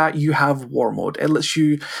compensate for that, you have War Mode. It lets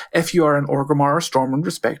you, if you are an Orgrimmar or Stormwind,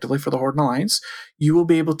 respectively, for the Horde and Alliance, you will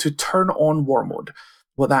be able to turn on War Mode.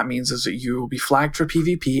 What that means is that you will be flagged for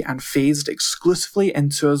PvP and phased exclusively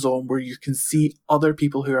into a zone where you can see other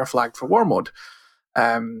people who are flagged for War Mode.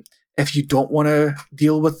 If you don't want to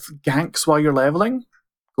deal with ganks while you're leveling,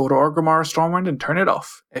 go to Orgrimmar Stormwind and turn it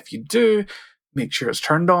off. If you do, make sure it's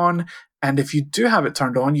turned on. And if you do have it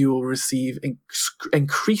turned on, you will receive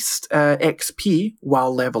increased XP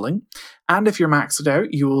while leveling. And if you're maxed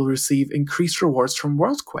out, you will receive increased rewards from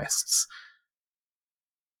world quests.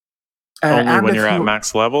 Only when you're at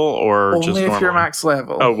max level, or only just normally? If you're max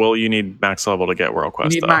level. Oh, well, you need max level to get world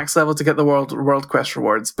quests. You need max level to get the world quest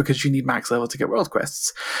rewards, because you need max level to get world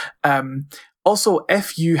quests. Also,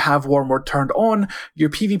 if you have War Mode turned on,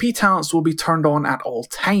 your PvP talents will be turned on at all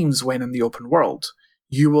times when in the open world.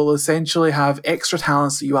 You will essentially have extra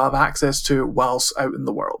talents that you have access to whilst out in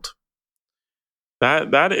the world.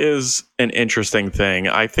 That is an interesting thing.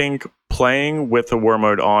 I think playing with the War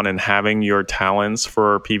Mode on and having your talents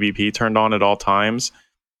for PvP turned on at all times,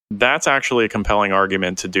 that's actually a compelling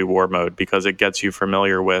argument to do War Mode, because it gets you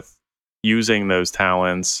familiar with using those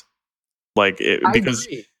talents. Because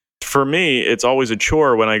for me, it's always a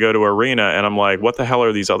chore when I go to Arena and I'm like, what the hell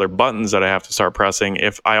are these other buttons that I have to start pressing?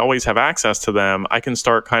 If I always have access to them, I can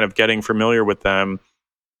start kind of getting familiar with them,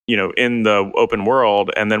 in the open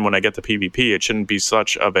world. And then when I get to PvP, it shouldn't be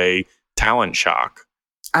such of a talent shock.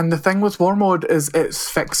 And the thing with War Mode is it's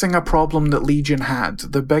fixing a problem that Legion had.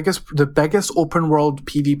 The biggest open world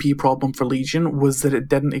PvP problem for Legion was that it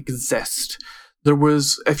didn't exist. There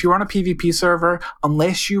was, if you were on a PvP server,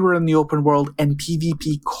 unless you were in the open world in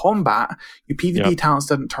PvP combat, your PvP talents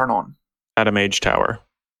didn't turn on. At a mage tower.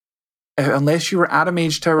 Unless you were at a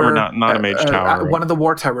mage tower, or not a mage tower, one of the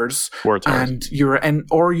war towers, and you were in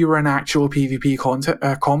actual PvP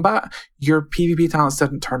combat, your PvP talents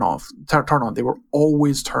didn't turn on. They were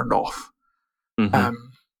always turned off,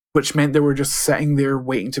 which meant they were just sitting there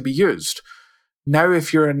waiting to be used. Now,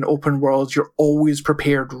 if you're in open world, you're always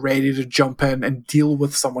prepared, ready to jump in and deal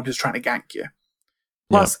with someone who's trying to gank you.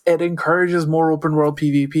 Plus, it encourages more open world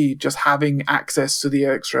PvP, just having access to the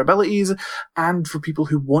extra abilities. And for people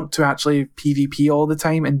who want to actually PvP all the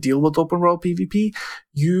time and deal with open world PvP,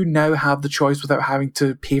 you now have the choice without having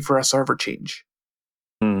to pay for a server change.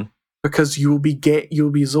 Because you'll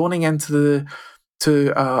be zoning into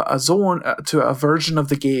a version of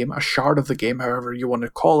the game, a shard of the game, however you want to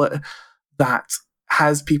call it, that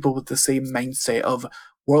has people with the same mindset of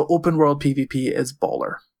open world PvP is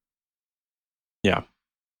baller. Yeah.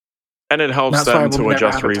 And it helps them to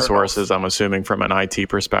adjust resources, I'm assuming, from an IT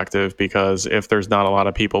perspective, because if there's not a lot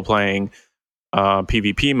of people playing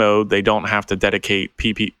PvP mode, they don't have to dedicate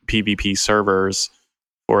PvP servers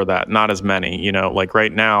for that. Not as many, like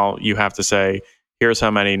right now you have to say, here's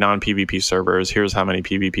how many non-PvP servers, here's how many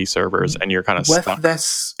PvP servers, and you're kind of stuck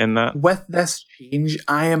in that. With this change,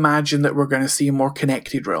 I imagine that we're going to see more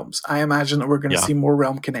connected realms. I imagine that we're going to see more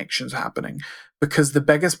realm connections happening, because the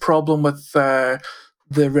biggest problem with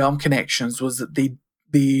the realm connections was that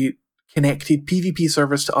they connected PvP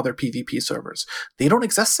servers to other PvP servers. They don't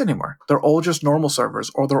exist anymore. They're all just normal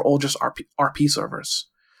servers, or they're all just RP servers.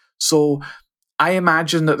 So I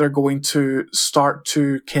imagine that they're going to start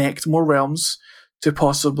to connect more realms to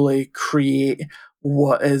possibly create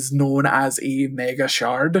what is known as a mega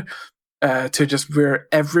shard, to just where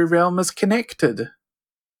every realm is connected.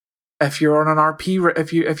 If you're on an RP,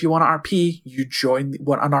 if you want an RP, you join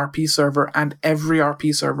an RP server, and every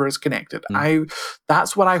RP server is connected.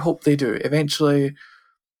 That's what I hope they do. Eventually,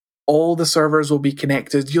 all the servers will be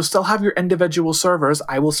connected. You'll still have your individual servers.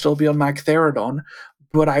 I will still be on Magtheridon,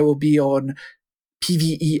 but I will be on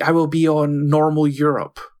PvE. I will be on normal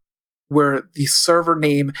Europe, where the server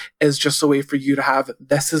name is just a way for you to have,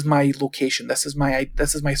 this is my location, this is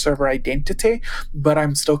my server identity, but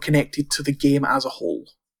I'm still connected to the game as a whole.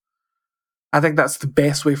 I think that's the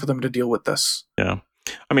best way for them to deal with this. Yeah.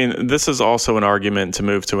 I mean, this is also an argument to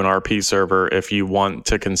move to an RP server if you want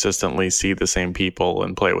to consistently see the same people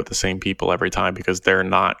and play with the same people every time, because they're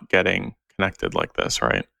not getting connected like this,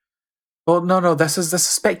 right? Well, no, this is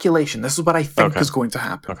speculation. This is what I think is going to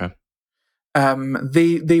happen.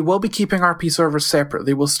 Okay. They will be keeping RP servers separate.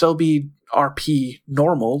 They will still be RP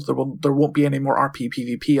normal. There won't be any more RP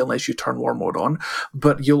PvP unless you turn War Mode on,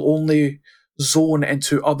 but you'll only zone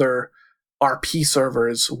into other RP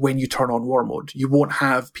servers when you turn on War Mode. You won't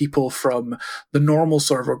have people from the normal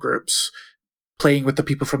server groups playing with the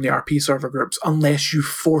people from the RP server groups unless you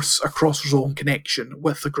force a cross-zone connection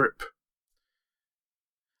with the group.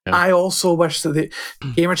 Yeah. I also wish that the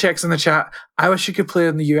GamerCheck's in the chat, I wish you could play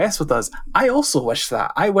in the US with us. I also wish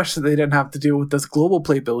that. I wish that they didn't have to deal with this global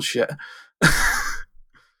play bullshit.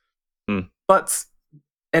 But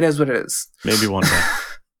it is what it is. Maybe one day.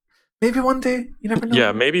 Maybe one day. You never know.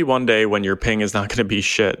 Yeah, maybe one day when your ping is not going to be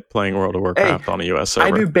shit playing World of Warcraft on a US server.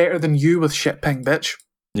 I do better than you with shit ping, bitch.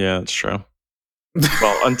 Yeah, that's true.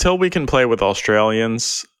 Well, until we can play with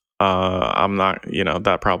Australians, I'm not,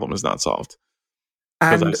 that problem is not solved.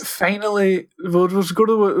 And finally, we'll go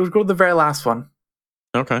to the very last one.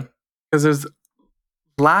 Okay. Because there's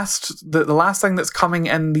the last thing that's coming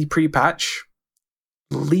in the pre-patch,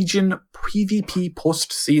 Legion PvP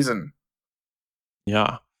post-season.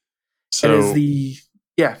 Yeah. So it is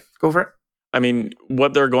go for it. I mean,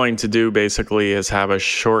 what they're going to do basically is have a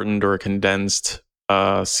shortened or condensed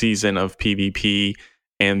season of PvP,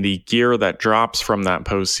 and the gear that drops from that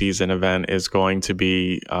post-season event is going to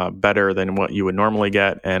be better than what you would normally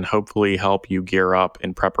get, and hopefully help you gear up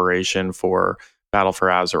in preparation for Battle for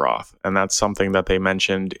Azeroth. And that's something that they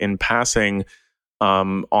mentioned in passing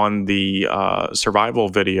on the survival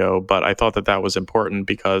video, but I thought that was important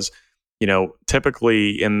because,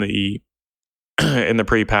 typically in the in the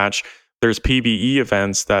pre-patch, there's PvE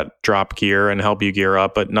events that drop gear and help you gear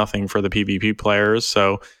up, but nothing for the PvP players.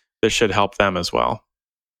 So this should help them as well.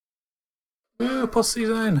 Ooh,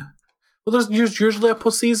 post-season. Well, there's usually a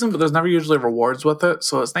post-season, but there's never usually rewards with it.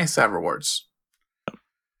 So it's nice to have rewards.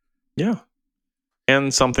 Yeah.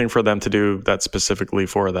 And something for them to do that's specifically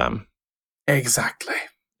for them. Exactly.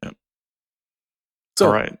 Yep. So,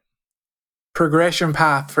 all right. Progression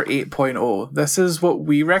path for 8.0. This is what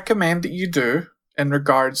we recommend that you do in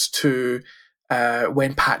regards to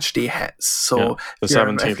when patch day hits. So the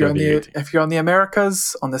 17th or the 18th. If you're on the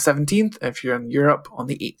Americas, on the 17th. If you're in Europe, on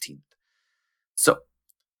the 18th. So,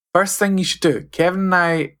 first thing you should do, Kevin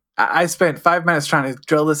and I spent 5 minutes trying to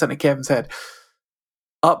drill this into Kevin's head.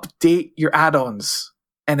 Update your add-ons.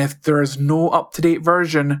 And if there is no up-to-date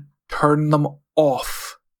version, turn them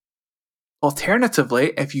off.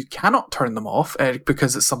 Alternatively, if you cannot turn them off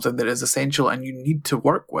because it's something that is essential and you need to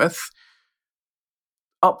work with,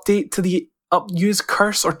 use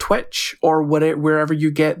Curse or Twitch or wherever you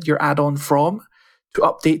get your add-on from to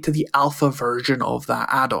update to the alpha version of that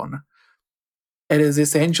add-on. It is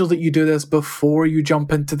essential that you do this before you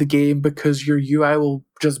jump into the game because your UI will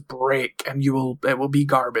just break and it will be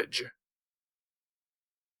garbage.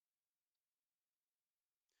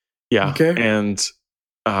 Yeah. Okay. And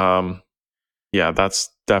that's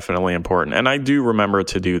definitely important. And I do remember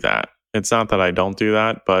to do that. It's not that I don't do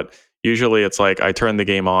that, but usually it's like I turn the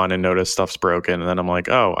game on and notice stuff's broken, and then I'm like,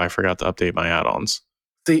 oh, I forgot to update my add-ons.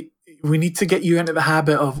 See, we need to get you into the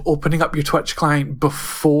habit of opening up your Twitch client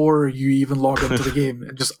before you even log into the game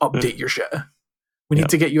and just update your shit. We need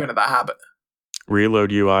to get you into that habit.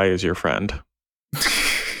 Reload UI is your friend.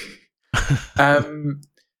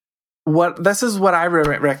 This is what I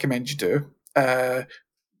recommend you do.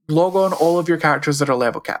 Log on all of your characters that are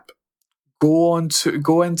level cap. Go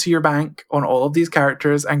into your bank on all of these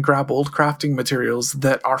characters and grab old crafting materials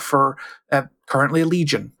that are for currently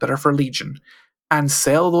Legion, and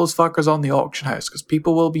sell those fuckers on the auction house because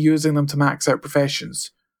people will be using them to max out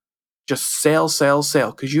professions. Just sell,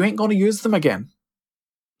 because you ain't going to use them again.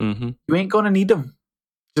 Mm-hmm. You ain't going to need them.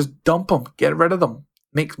 Just dump them, get rid of them,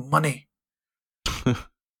 make money.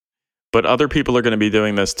 But other people are going to be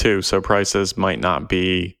doing this too, so prices might not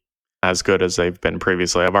be as good as they've been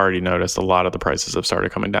previously. I've already noticed a lot of the prices have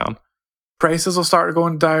started coming down. Prices will start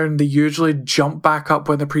going down. They usually jump back up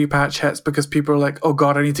when the pre-patch hits because people are like, oh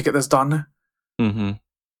god, I need to get this done.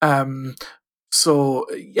 Mm-hmm. So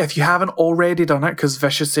if you haven't already done it, because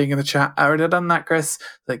Vish is saying in the chat, I already done that, Chris.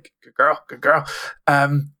 Like, good girl.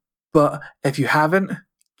 But if you haven't,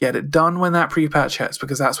 get it done when that pre-patch hits,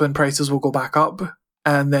 because that's when prices will go back up,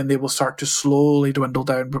 and then they will start to slowly dwindle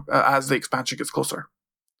down as the expansion gets closer.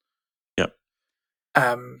 Yep.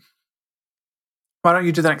 Why don't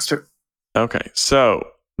you do the next two? Okay, so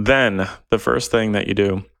then the first thing that you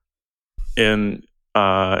do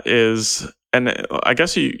is, and I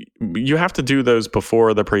guess you have to do those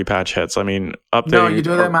before the pre-patch hits. I mean, updating. No, you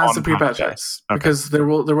do them as the pre-patch hits, because there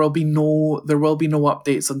will be no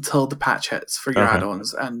updates until the patch hits for your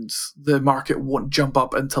add-ons, and the market won't jump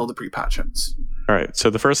up until the pre-patch hits. All right. So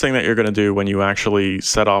the first thing that you're going to do when you actually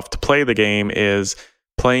set off to play the game is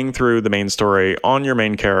playing through the main story on your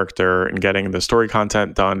main character and getting the story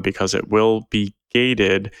content done, because it will be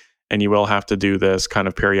gated. And you will have to do this kind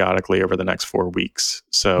of periodically over the next 4 weeks.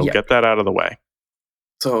 So get that out of the way.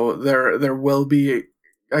 So there will be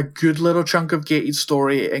a good little chunk of gated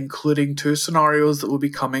story, including 2 scenarios that will be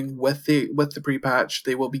coming with the pre-patch.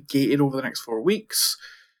 They will be gated over the next 4 weeks.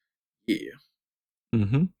 Yeah.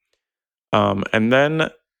 Mm-hmm. And then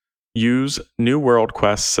use New World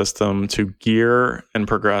Quest system to gear and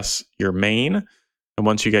progress your main. And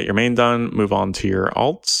once you get your main done, move on to your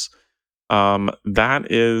alts. That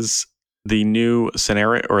is the new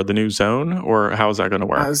scenario or the new zone, or how is that going to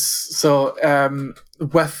work?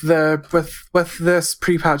 With this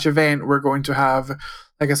pre-patch event, we're going to have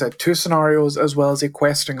like I said, 2 scenarios as well as a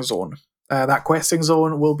questing zone. That questing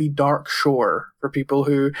zone will be Dark Shore for people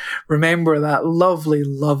who remember that lovely,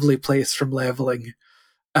 lovely place from leveling.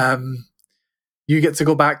 You get to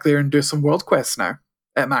go back there and do some world quests now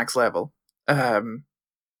at max level.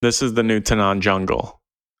 This is the new Tanan jungle.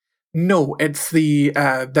 No, it's the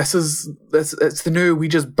it's the new. We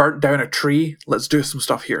just burnt down a tree. Let's do some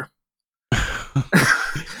stuff here.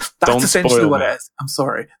 That's essentially what it is. I'm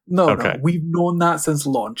sorry. No, we've known that since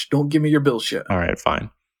launch. Don't give me your bullshit. All right, fine.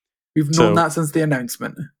 We've known that since the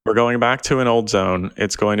announcement. We're going back to an old zone.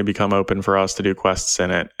 It's going to become open for us to do quests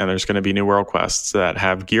in it. And there's going to be new world quests that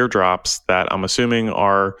have gear drops that I'm assuming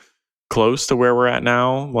are close to where we're at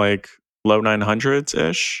now, like low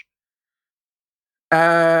 900s-ish.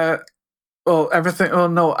 Well, everything. Oh,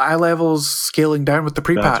 no, eye level's scaling down with the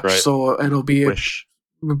pre-patch. Right. So it'll be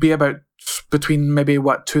about between maybe,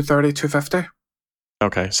 230, 250?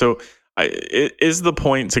 Okay, so is the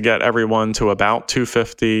point to get everyone to about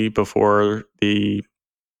 250 before the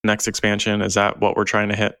next expansion? Is that what we're trying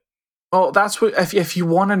to hit? Well, that's what if you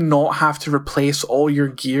want to not have to replace all your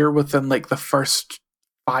gear within like the first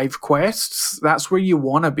 5 quests, that's where you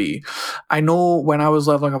want to be. I know when I was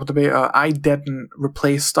leveling up the beta, I didn't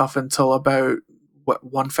replace stuff until about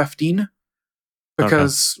 115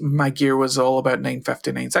 because my gear was all about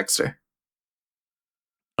 950, 960.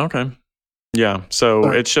 Okay. Yeah,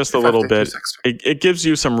 so it's just a little bit, it gives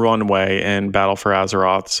you some runway in Battle for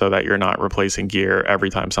Azeroth so that you're not replacing gear every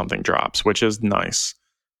time something drops, which is nice.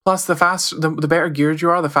 Plus, the better geared you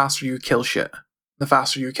are, the faster you kill shit. The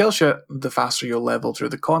faster you kill shit, the faster you'll level through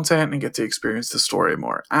the content and get to experience the story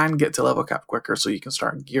more and get to level cap quicker so you can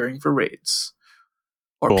start gearing for raids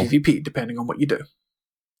or PvP, depending on what you do.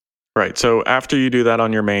 Right, so after you do that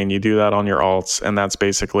on your main, you do that on your alts, and that's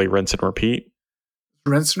basically rinse and repeat.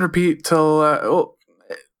 Rinse and repeat till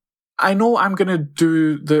I know I'm gonna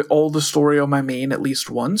do all the story on my main at least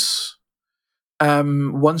once.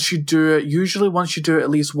 Once you do it at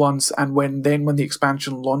least once, and when the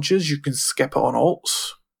expansion launches, you can skip it on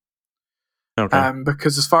alts. Okay.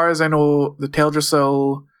 Because as far as I know, the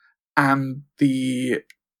Teldrassil and the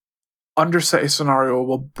Undercity scenario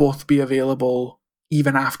will both be available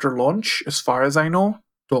even after launch, as far as I know.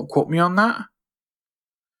 Don't quote me on that.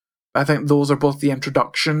 I think those are both the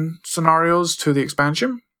introduction scenarios to the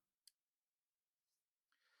expansion.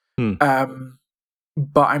 But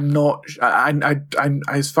I'm not. I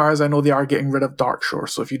as far as I know, they are getting rid of Darkshore.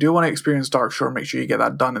 So if you do want to experience Darkshore, make sure you get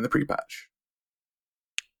that done in the pre-patch.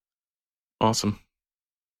 Awesome.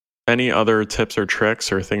 Any other tips or tricks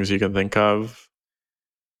or things you can think of?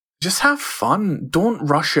 Just have fun. Don't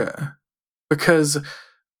rush it, because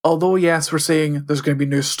although, yes, we're saying there's going to be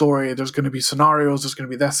new story, there's going to be scenarios, there's going to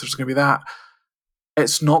be this, there's going to be that,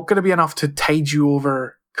 it's not going to be enough to tide you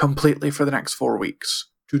over completely for the next 4 weeks.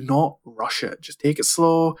 Do not rush it. Just take it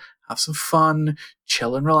slow, have some fun,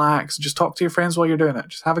 chill and relax, just talk to your friends while you're doing it.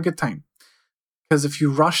 Just have a good time. Because if you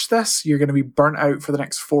rush this, you're going to be burnt out for the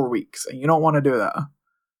next 4 weeks, and you don't want to do that.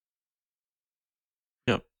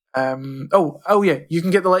 Oh yeah, you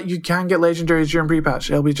can get legendaries during pre-patch.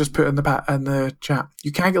 It'll be just put in the chat.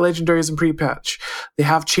 You can get legendaries in pre-patch. They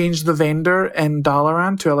have changed the vendor in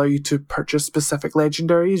Dalaran to allow you to purchase specific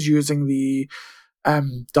legendaries using the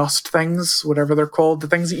dust things, whatever they're called, the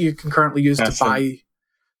things that you can currently use to buy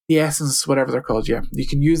the essence, whatever they're called. Yeah, you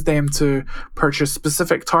can use them to purchase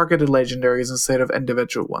specific targeted legendaries instead of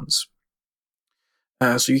individual ones.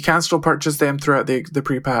 So you can still purchase them throughout the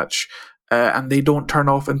pre-patch. And they don't turn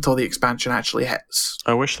off until the expansion actually hits.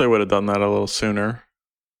 I wish they would have done that a little sooner.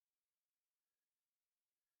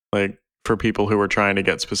 Like, for people who were trying to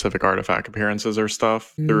get specific artifact appearances or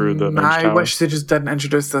stuff through the bench I tower. wish they just didn't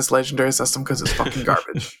introduce this legendary system because it's fucking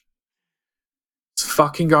garbage. It's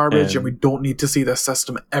fucking garbage, and we don't need to see this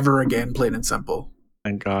system ever again, plain and simple.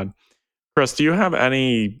 Thank God. Chris, do you have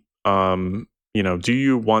any... do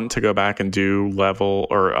you want to go back and do level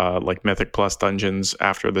or like Mythic Plus dungeons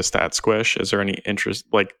after the stat squish? Is there any interest?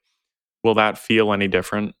 Like, will that feel any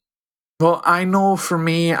different? Well, I know for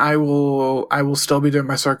me, I will still be doing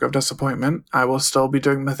my Circuit of Disappointment. I will still be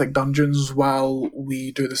doing Mythic Dungeons while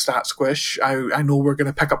we do the stat squish. I know we're going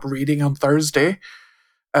to pick up reading on Thursday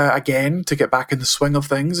again to get back in the swing of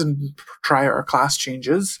things and try out our class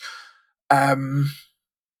changes. Will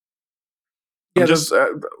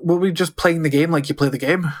we just playing the game like you play the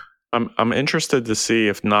game? I'm interested to see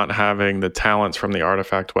if not having the talents from the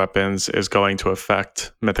artifact weapons is going to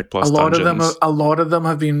affect Mythic Plus dungeons. A lot of them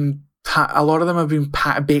have been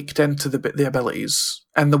baked into the abilities,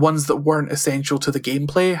 and the ones that weren't essential to the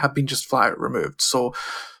gameplay have been just flat out removed. So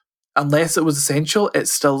unless it was essential,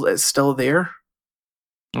 it's still there.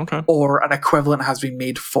 Okay. or an equivalent has been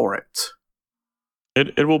made for it.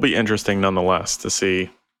 It will be interesting nonetheless to see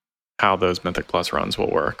how those Mythic Plus runs will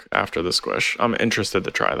work after the squish. I'm interested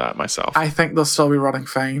to try that myself. I think they'll still be running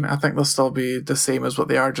fine. I think they'll still be the same as what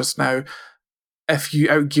they are just now. If you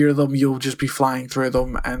outgear them, you'll just be flying through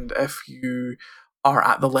them, and if you are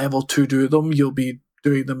at the level to do them, you'll be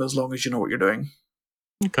doing them as long as you know what you're doing.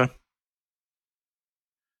 Okay.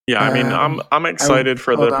 Yeah, I mean, I'm excited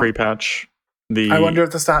for the pre-patch. I wonder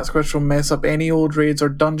if the stat squish will mess up any old raids or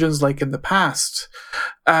dungeons like in the past.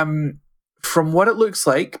 From what it looks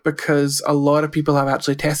like, because a lot of people have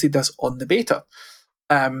actually tested this on the beta,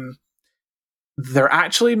 they're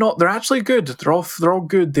actually not. They're actually good. They're all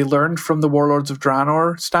good. They learned from the Warlords of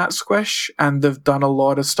Draenor stat squish, and they've done a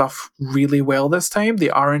lot of stuff really well this time. They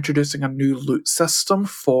are introducing a new loot system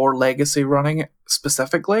for Legacy running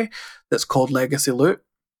specifically. That's called Legacy Loot.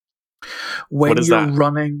 When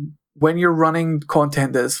you're running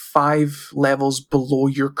content that is 5 levels below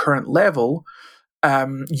your current level,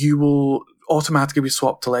 you will automatically be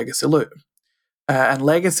swapped to Legacy Loot. And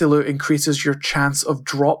Legacy Loot increases your chance of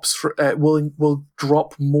drops. Will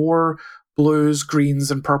drop more blues,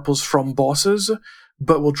 greens, and purples from bosses,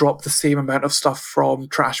 but will drop the same amount of stuff from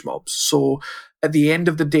trash mobs. So at the end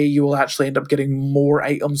of the day, you will actually end up getting more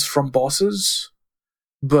items from bosses,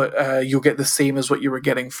 but you'll get the same as what you were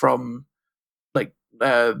getting from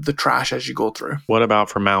the trash as you go through. What about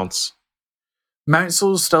for mounts? Mounts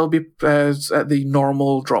will still be at the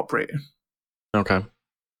normal drop rate. Okay.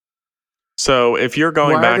 So if you're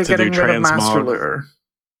going back to do transmog,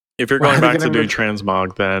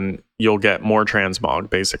 transmog, then you'll get more transmog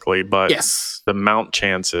basically, but yes, the mount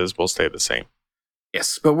chances will stay the same.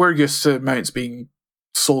 Yes, but we're used to mounts being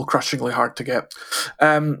soul crushingly hard to get.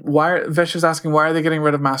 Vish is asking, why are they getting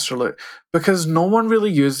rid of Master Loot? Because no one really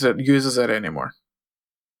uses it anymore.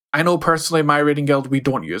 I know personally, my raiding guild, we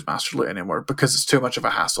don't use Master Loot anymore because it's too much of a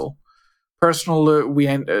hassle. Personal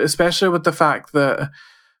loot, especially with the fact that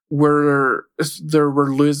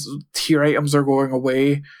tier items are going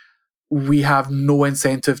away, we have no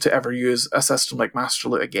incentive to ever use a system like Master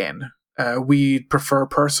Loot again. We prefer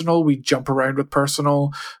personal. We jump around with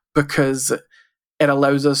personal because it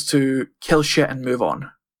allows us to kill shit and move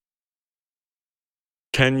on.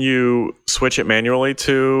 Can you switch it manually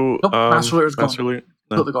to nope, Master Loot is gone. Loot?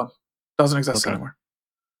 No. Completely gone. Doesn't exist anymore.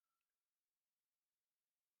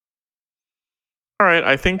 All right,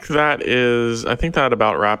 I think that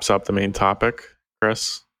about wraps up the main topic,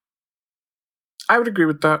 Chris. I would agree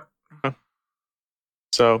with that. Okay.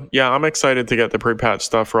 So yeah, I'm excited to get the pre-patch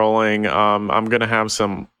stuff rolling. I'm gonna have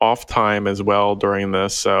some off time as well during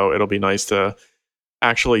this, so it'll be nice to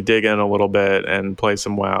actually dig in a little bit and play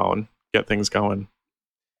some WoW and get things going.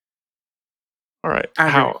 All right.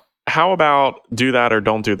 How about do that or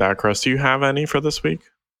don't do that, Chris? Do you have any for this week?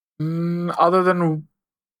 Other than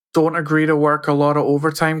don't agree to work a lot of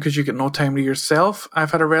overtime because you get no time to yourself,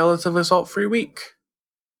 I've had a relatively salt-free week.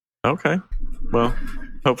 Okay. Well,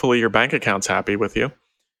 hopefully your bank account's happy with you.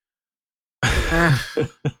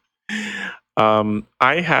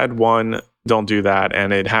 I had one don't do that,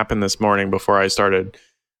 and it happened this morning before I started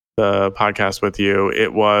the podcast with you.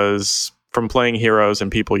 It was from playing Heroes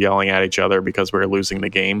and people yelling at each other because we were losing the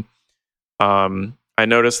game. I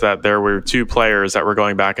noticed that there were 2 players that were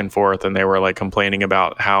going back and forth, and they were like complaining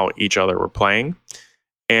about how each other were playing.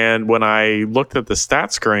 And when I looked at the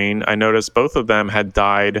stat screen, I noticed both of them had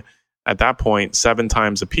died at that point 7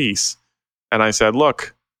 times apiece. And I said,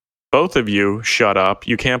 look, both of you shut up.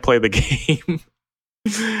 You can't play the game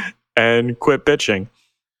and quit bitching.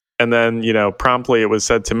 And then, promptly it was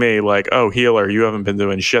said to me like, oh, healer, you haven't been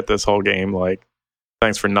doing shit this whole game. Like,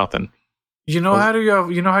 thanks for nothing. How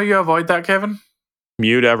you avoid that, Kevin?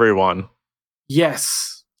 Mute everyone.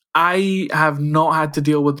 Yes. I have not had to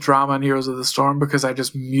deal with drama in Heroes of the Storm because I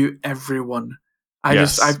just mute everyone. I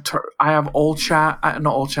have all chat,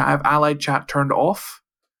 not all chat, I have allied chat turned off,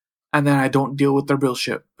 and then I don't deal with their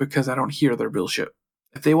bullshit because I don't hear their bullshit.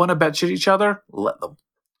 If they want to bitch at each other, let them.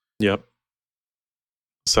 Yep.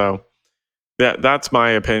 So that's my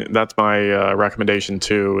opinion. That's my recommendation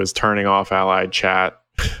too, is turning off allied chat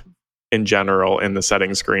in general in the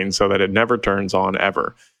settings screen so that it never turns on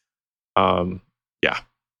ever. Yeah.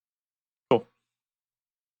 Cool.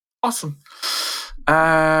 Awesome.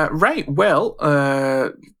 Right. Well,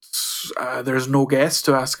 there's no guest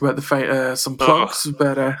to ask about the fight. Some plugs,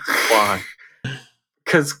 but why?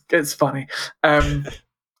 Because it's funny.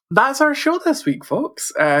 That's our show this week,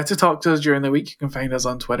 folks. To talk to us during the week, you can find us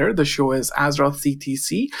on Twitter. The show is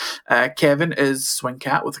AzrothCTC. Kevin is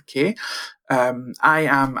Swingcat with a K. I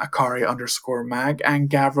am Akari _mag, and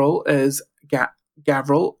Gavril is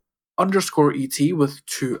Gavril _ET with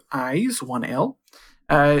 2 I's, 1 L.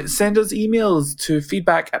 Send us emails to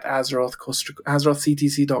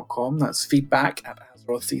feedback@azerothctc.com. That's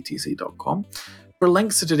feedback@azerothctc.com. For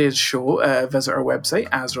links to today's show, visit our website,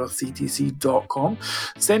 azerothctc.com.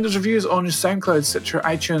 Send us reviews on SoundCloud, Stitcher,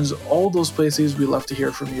 iTunes, all those places. We love to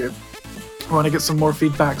hear from you. I want to get some more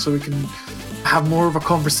feedback so we can have more of a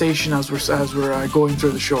conversation as we're going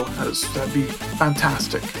through the show. That'd be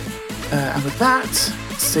fantastic. And with that,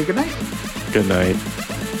 say goodnight. Good night.